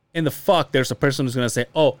in the fuck there's a person who's going to say,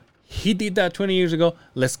 oh, he did that 20 years ago,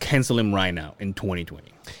 let's cancel him right now in 2020.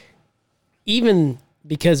 Even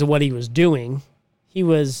because of what he was doing, he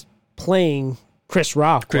was playing Chris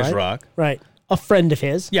Rock, Chris Rock. Right. a friend of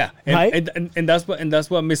his. Yeah, right? and that's what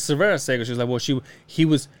Miss Cervera said. She was like, well,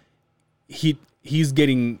 he's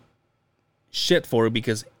getting shit for it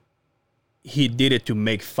because he did it to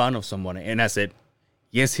make fun of someone. And I said,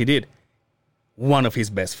 yes, he did. One of his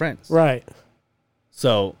best friends. Right.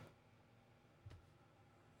 So.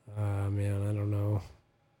 Man, I don't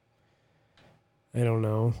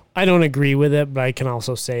know. I don't agree with it, but I can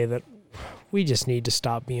also say that we just need to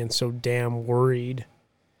stop being so damn worried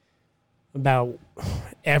about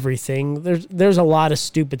everything. There's a lot of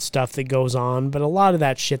stupid stuff that goes on, but a lot of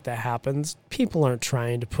that shit that happens, people aren't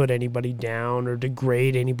trying to put anybody down or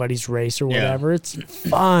degrade anybody's race or whatever. Yeah. It's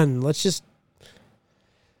fun. Let's just...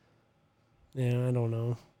 Yeah, I don't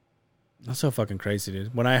know. That's so fucking crazy,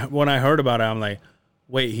 dude. When I heard about it, I'm like,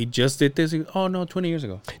 wait, he just did this? Oh, no, 20 years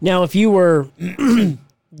ago. Now, if you were...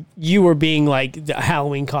 you were being like the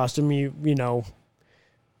Halloween costume, you know...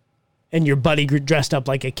 and your buddy dressed up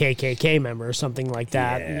like a KKK member or something like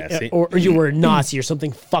that, or you were a Nazi or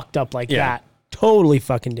something fucked up like that, totally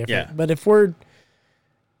fucking different. Yeah. But if we're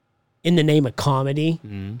in the name of comedy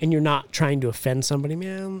and you're not trying to offend somebody,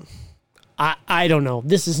 man, I don't know.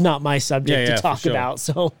 This is not my subject to talk about,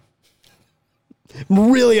 so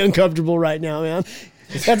I'm really uncomfortable right now, man.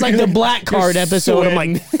 That's like the black card episode. I'm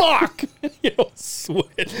like, fuck. You don't sweat.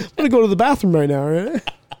 I'm going to go to the bathroom right now, right?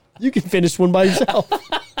 You can finish one by yourself.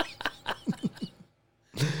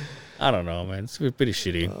 I don't know, man. It's pretty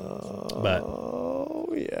shitty. But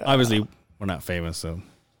obviously, we're not famous, so.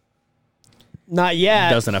 Not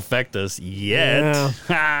yet. It doesn't affect us yet.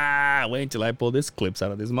 Yeah. Wait until I pull this clips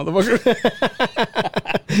out of this motherfucker.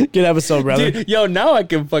 Good episode, brother. Dude, yo, now I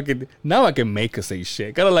can make us say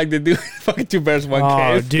shit. Kind of like they do fucking Two Bears, One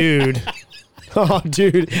Cave. Dude. Oh,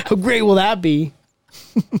 dude. How great will that be?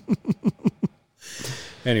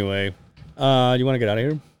 Anyway, you want to get out of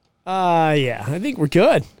here? Yeah. I think we're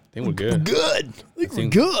good. I think we're good. I think we're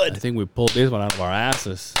good. I think we pulled this one out of our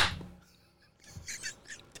asses.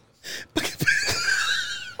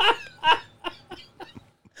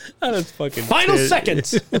 That's fucking final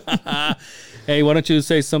seconds. Hey, why don't you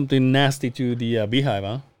say something nasty to the beehive,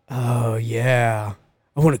 huh? Oh, yeah.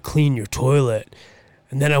 I want to clean your toilet,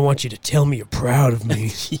 and then I want you to tell me you're proud of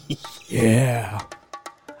me. Yeah.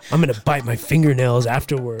 I'm going to bite my fingernails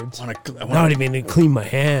afterwards. Not even going to clean my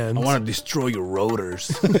hands. I want to destroy your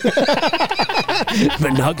rotors.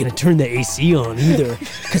 But not going to turn the AC on either,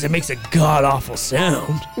 because it makes a god-awful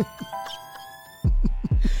sound.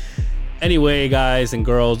 Anyway, guys and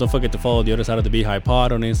girls, don't forget to follow The Other Side of the Beehive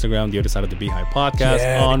Pod on Instagram, The Other Side of the Beehive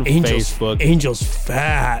Podcast on Facebook. Angel's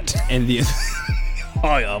fat. And the...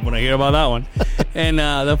 Oh, yeah, I'm going to hear about that one. And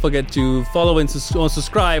don't forget to follow and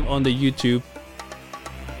subscribe on the YouTube.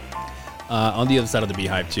 On The Other Side of the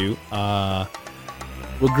Beehive too.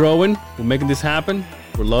 We're growing. We're making this happen.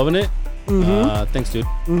 We're loving it. Thanks, dude.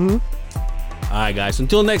 All right, guys.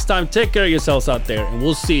 Until next time, take care of yourselves out there, and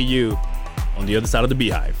we'll see you on the other side of the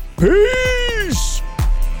Beehive. Peace.